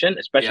intention,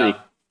 especially Yeah,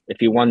 if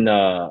he won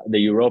the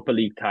Europa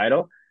League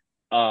title.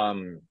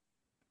 Um,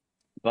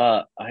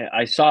 but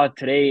I saw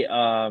today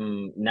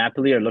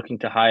Napoli are looking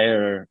to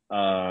hire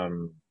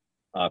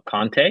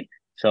Conte,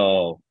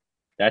 so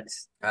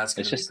that's that's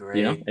it's gonna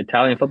be just great.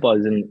 Italian football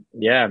is in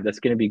yeah that's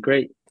gonna be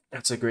great.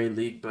 That's a great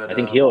league, but I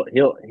think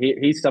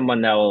he's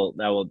someone that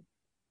will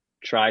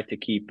try to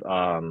keep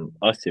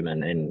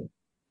Osimhen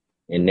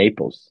in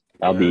Naples.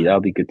 yeah, That'll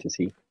be good to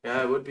see.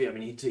 yeah, it would be. I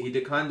mean, he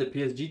declined the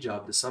PSG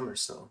job this summer,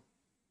 so.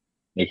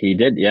 He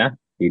did, yeah,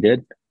 he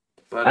did.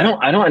 But I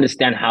I don't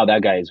understand how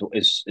that guy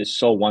is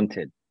so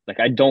wanted. Like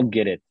I don't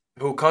get it.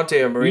 who Conte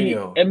or He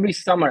Mourinho? every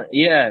summer,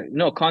 yeah,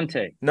 no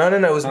Conte, No, no,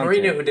 no. It was Conte.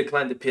 Mourinho who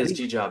declined the Every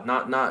PSG job,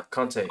 not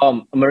Conte.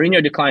 Mourinho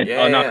declined.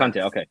 Yeah, Oh, yeah, not yeah.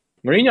 Conte. Okay,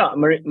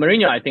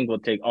 Mourinho, I think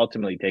will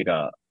ultimately take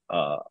a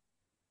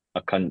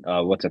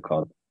what's it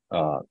called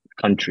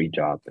country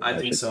job, I I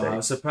think should so. I say.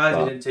 was surprised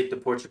he But didn't take the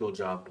Portugal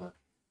job, but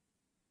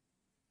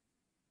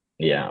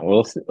yeah,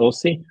 we'll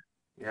see.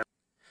 yeah.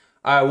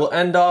 All right, we'll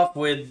end off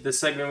with the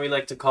segment we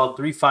like to call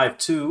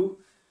 352.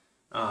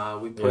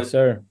 We Yes, put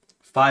sir.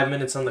 5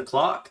 minutes on the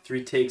clock,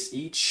 three takes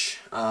each,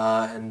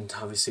 and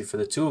obviously for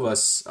the two of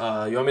us,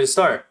 you want me to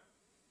start?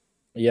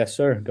 Yes,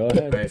 sir. Go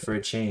ahead. Right, for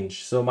a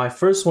change. So my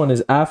first one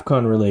is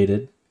AFCON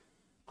related.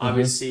 Mm-hmm.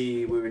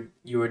 Obviously,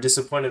 you were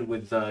disappointed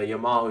with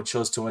Yamal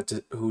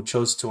who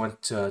chose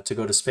to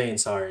go to Spain.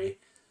 Sorry,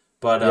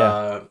 but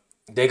Yeah.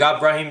 they got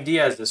Brahim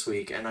Diaz this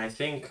week, and I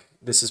think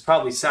this is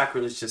probably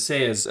sacrilege to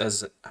say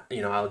as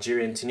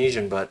Algerian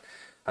Tunisian, but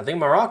I think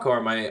Morocco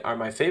are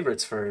my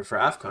favorites for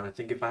AFCON. I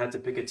think if I had to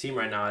pick a team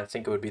right now, I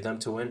think it would be them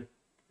to win.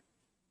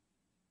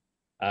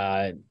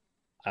 Uh,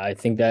 I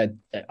think that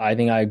I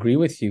think I agree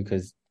with you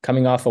because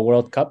coming off a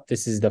World Cup,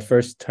 this is the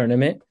first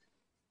tournament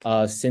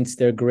since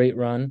their great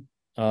run.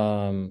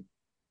 And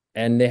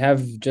they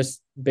have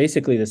just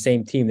basically the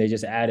same team. They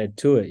just added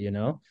to it.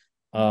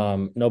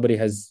 Nobody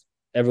has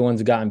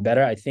everyone's gotten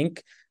better. I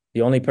think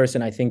the only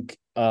person I think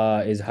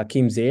is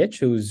Hakim Ziyech,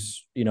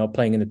 who's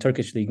playing in the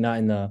Turkish league, not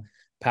in the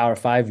Power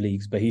Five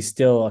leagues, but he's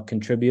still a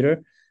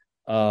contributor.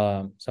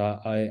 So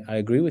I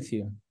agree with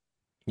you.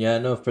 Yeah,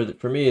 no,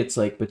 for me, it's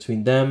like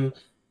between them,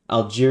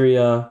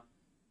 Algeria,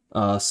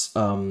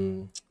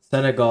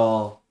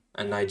 Senegal,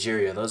 and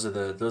Nigeria. Those are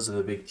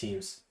the big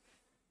teams.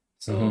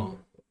 Mm-hmm. So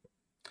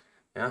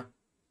yeah.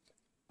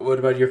 What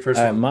about your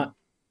first one?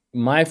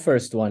 My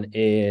first one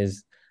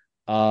is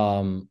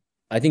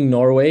I think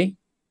Norway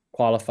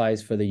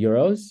qualifies for the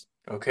Euros.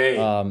 Okay.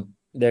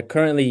 They're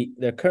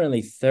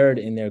currently third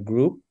in their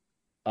group,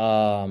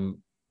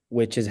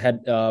 which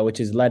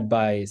is led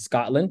by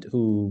Scotland,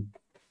 who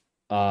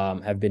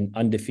have been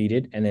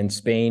undefeated, and then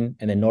Spain,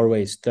 and then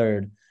Norway is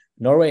third.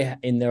 Norway,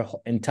 in their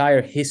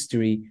entire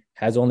history,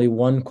 has only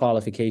one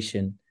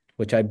qualification,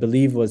 which I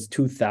believe was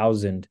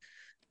 2000,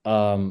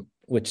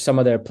 which some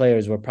of their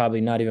players were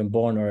probably not even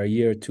born or a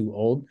year or two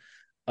old.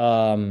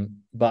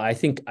 But I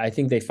think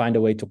they find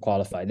a way to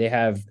qualify.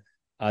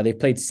 They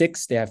played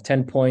six. They have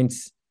 10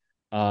 points.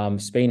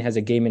 Spain has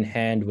a game in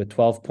hand with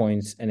 12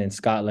 points, and then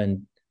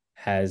Scotland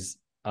has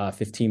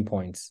 15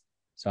 points.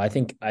 So I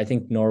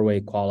think Norway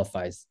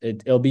qualifies.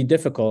 It'll be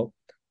difficult.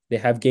 They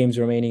have games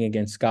remaining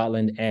against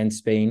Scotland and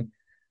Spain.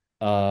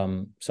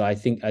 So I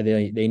think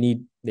they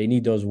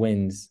need those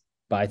wins,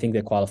 but I think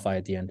they qualify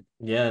at the end.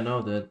 Yeah,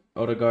 no, the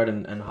Odegaard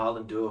and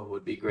Holland duo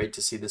would be great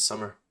to see this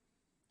summer.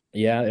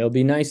 Yeah, it'll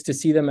be nice to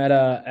see them at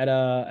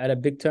a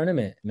big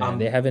tournament, man.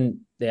 They Um,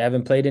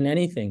 haven't played in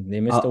anything. They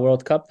missed the I'll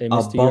World Cup. They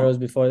missed I'll the Euros bump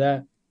before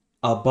that.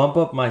 I'll bump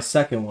up my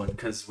second one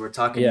because we're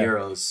talking Yeah.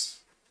 Euros.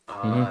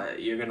 Mm-hmm.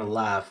 You're gonna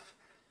laugh,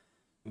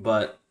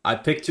 but I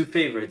picked two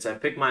favorites. I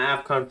picked my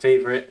AFCON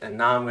favorite, and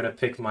now I'm gonna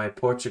pick my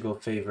Portugal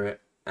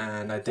favorite.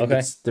 And I think Okay.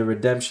 it's the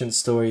redemption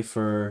story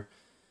for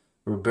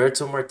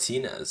Roberto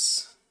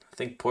Martinez. I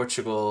think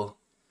Portugal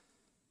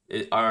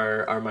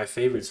are my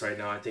favorites right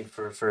now. I think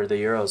for the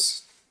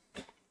Euros.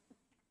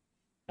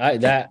 I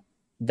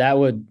that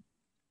would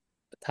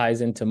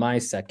ties into my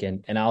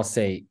second, and I'll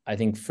say I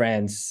think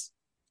France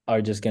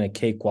are just gonna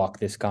cakewalk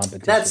this That's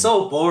competition.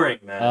 so boring,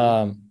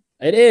 man.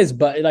 It is,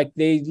 but like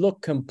they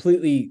look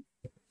completely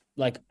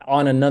like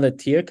on another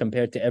tier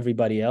compared to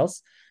everybody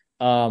else.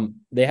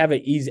 They have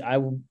an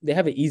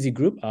easy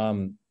group.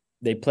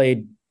 They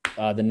played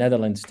the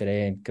Netherlands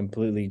today and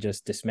completely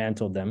just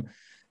dismantled them.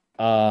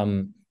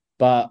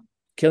 But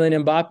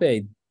Kylian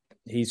Mbappe,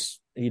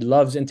 he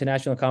loves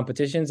international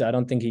competitions. I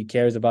don't think he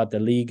cares about the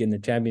league and the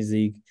Champions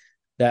League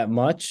that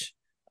much.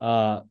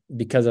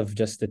 because of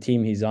just the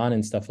team he's on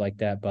and stuff like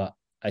that. But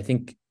I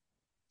think,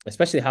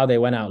 especially how they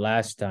went out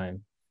last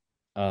time,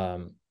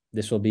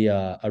 this will be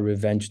a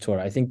revenge tour.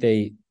 I think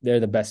they're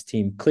the best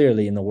team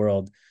clearly in the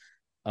world,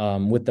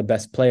 with the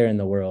best player in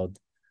the world,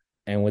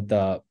 and with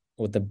the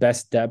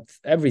best depth,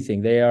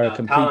 everything. They are a Yeah,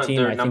 complete talent, team.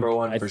 they're I number think.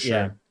 one for Yeah,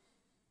 sure.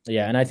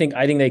 yeah, and I think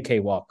they K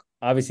walk.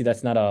 Obviously,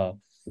 that's not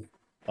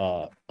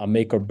a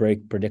make or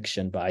break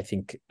prediction, but I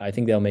think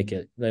they'll make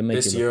it. They'll make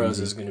it This look Euros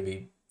easy. is gonna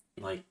be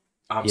like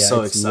I'm Yeah,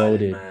 so it's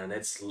excited, loaded.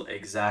 man.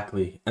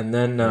 Exactly. And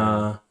then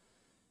Yeah.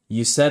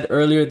 you said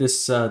earlier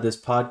this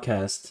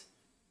podcast.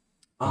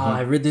 Oh,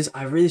 Hmm.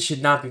 I really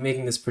should not be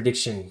making this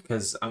prediction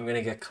because I'm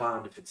gonna get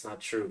clowned if it's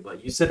not true.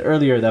 But you said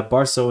earlier that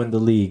Barca win the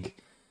league,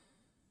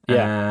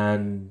 Yeah.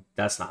 and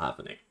that's not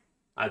happening.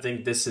 I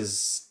think this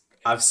is.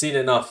 I've seen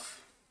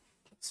enough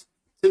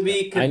to Yeah.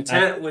 be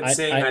content with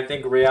saying I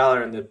think Real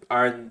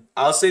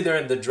I'll say they're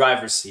in the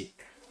driver's seat.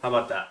 How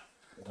about that?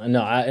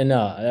 No,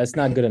 that's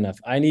not good enough.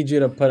 I need you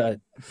to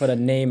put a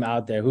name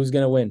out there. Who's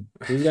gonna win?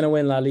 Who's gonna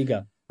win La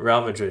Liga?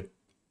 Real Madrid.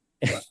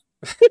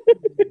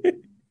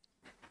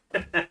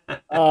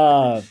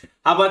 Uh,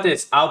 How about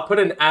this? I'll put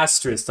an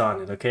asterisk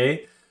on it,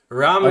 okay?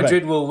 Real okay.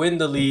 Madrid will win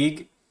the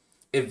league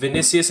if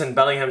Vinicius and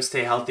Bellingham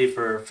stay healthy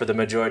for the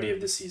majority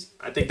of the season.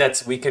 I think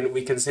that's we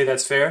can say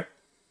that's fair.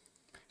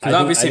 Because I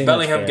obviously think that's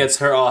Bellingham fair. gets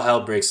hurt, all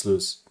hell breaks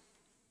loose.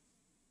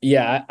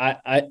 Yeah,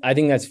 I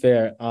think that's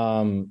fair.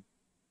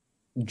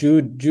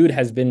 Jude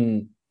has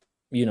been,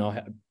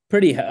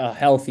 pretty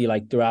healthy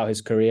like throughout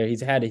his career.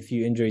 He's had a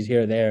few injuries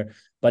here or there,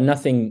 but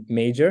nothing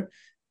major.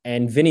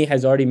 And Vinny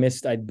has already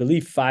missed, I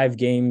believe, 5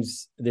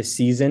 games this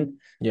season.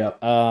 Yep.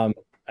 I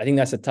think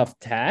that's a tough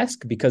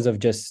task because of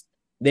just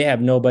they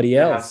have nobody They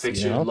have else,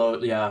 fixtures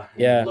load, yeah,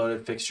 Yeah.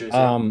 loaded fixtures.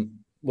 Yep.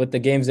 With the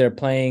games they're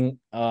playing,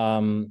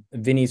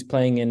 Vinny's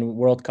playing in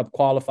World Cup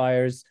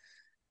qualifiers,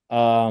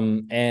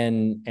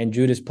 and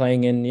Jude is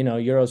playing in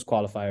Euros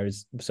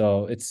qualifiers.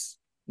 So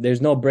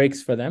there's no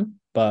breaks for them.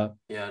 But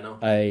Yeah, I know.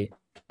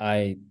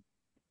 I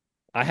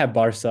I have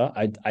Barca.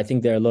 I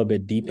think they're a little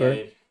bit Yeah, deeper.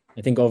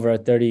 I think over a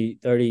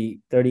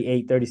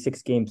 38,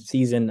 36 game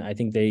season, I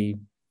think they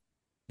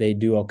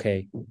do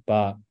okay.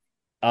 But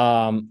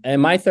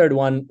and my third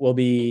one will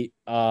be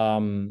a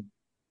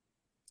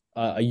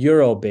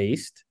Euro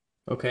based.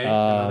 okay.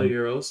 Another Um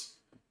Euros.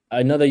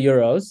 Another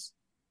Euros.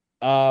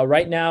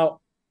 Right now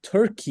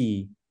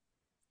Turkey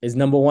is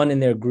number one in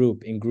their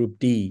group, in Group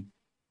D.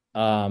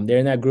 They're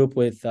in that group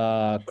with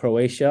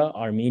Croatia,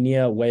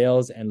 Armenia,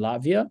 Wales, and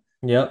Latvia.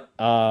 Yep.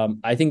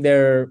 I think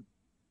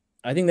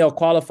they'll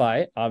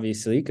qualify,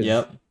 obviously,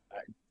 Yep.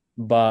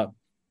 but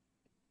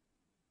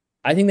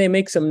I think they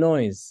make some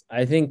noise.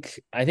 I think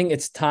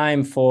it's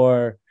time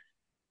for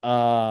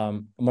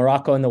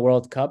Morocco in the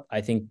World Cup.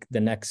 I think the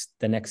next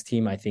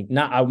team.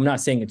 I'm not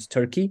saying it's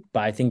Turkey,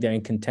 but I think they're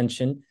in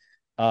contention.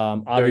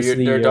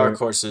 Obviously, They're dark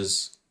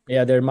horses.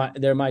 yeah, they're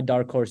my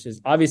dark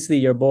horses. Obviously,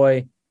 your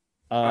boy,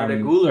 Arda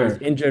he's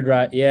Güler. injured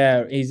right.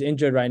 Yeah, he's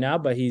injured right now,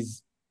 but he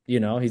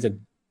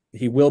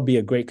will be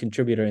a great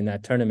contributor in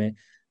that tournament.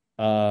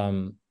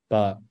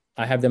 But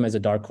I have them as a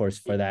dark horse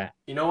for that,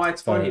 You know why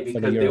it's funny? for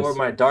the Because they were Euros.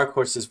 my dark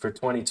horses for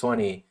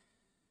 2020,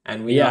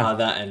 and we know Yeah, how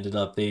that ended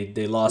up. They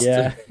lost.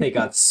 yeah, They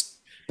got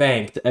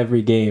spanked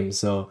every game.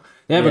 So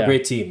they have a yeah.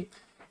 great team.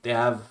 They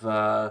have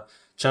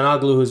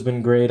Chanoglu, who's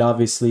been great.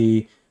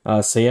 Obviously,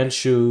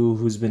 Sayenshu,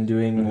 who's been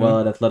doing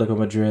well Hmm. at Atletico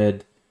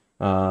Madrid.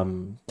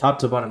 Top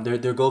to bottom,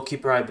 their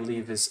goalkeeper, I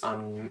believe, is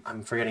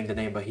I'm forgetting the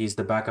name, but he's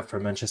the backup for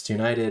Manchester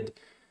United.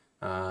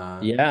 Uh,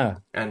 Yeah,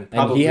 and and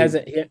probably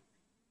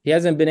he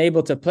hasn't been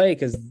able to play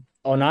because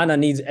Onana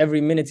needs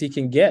every minute he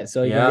can get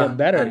so he can yeah, get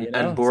better.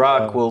 and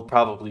Burak So will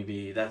probably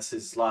be that's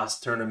his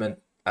last tournament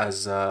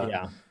as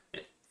yeah,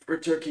 for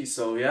Turkey.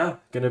 So yeah,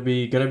 gonna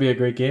be a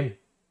great game.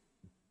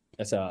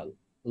 that's a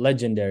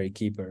legendary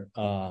keeper.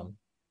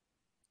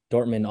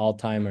 Dortmund all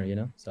timer.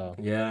 So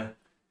Yeah,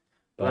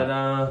 but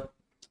but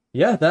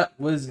yeah, that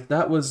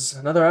was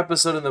another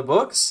episode in the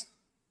books.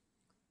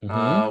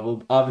 mhm.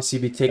 We'll obviously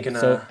be taking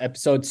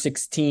Episode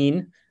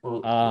 16.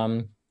 well,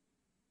 Um,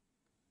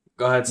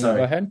 go ahead. no, go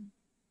Sorry. ahead.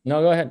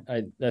 No, go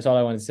ahead. That's all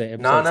I want to say.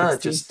 No, Episode no,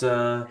 16. just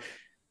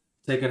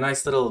take a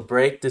nice little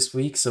break this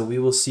week. So we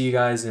will see you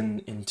guys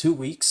in 2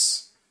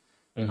 weeks.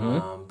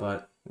 Mm-hmm.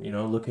 But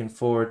looking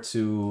forward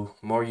to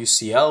more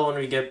UCL when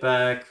we get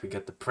back. We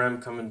get the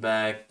Prem coming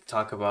back.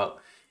 Talk about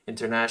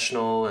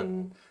international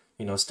and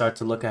start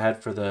to look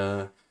ahead for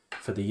the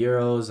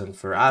Euros and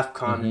for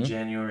AFCON in Mm-hmm.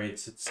 January.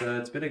 It's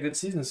been a good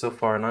season so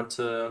far. And on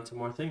to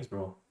more things,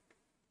 bro.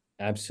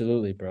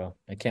 Absolutely, bro.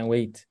 I can't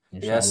wait.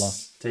 Inshallah.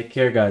 Yes. Take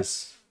care,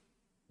 guys.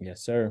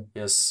 Yes, sir.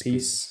 Yes.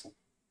 Peace. Peace.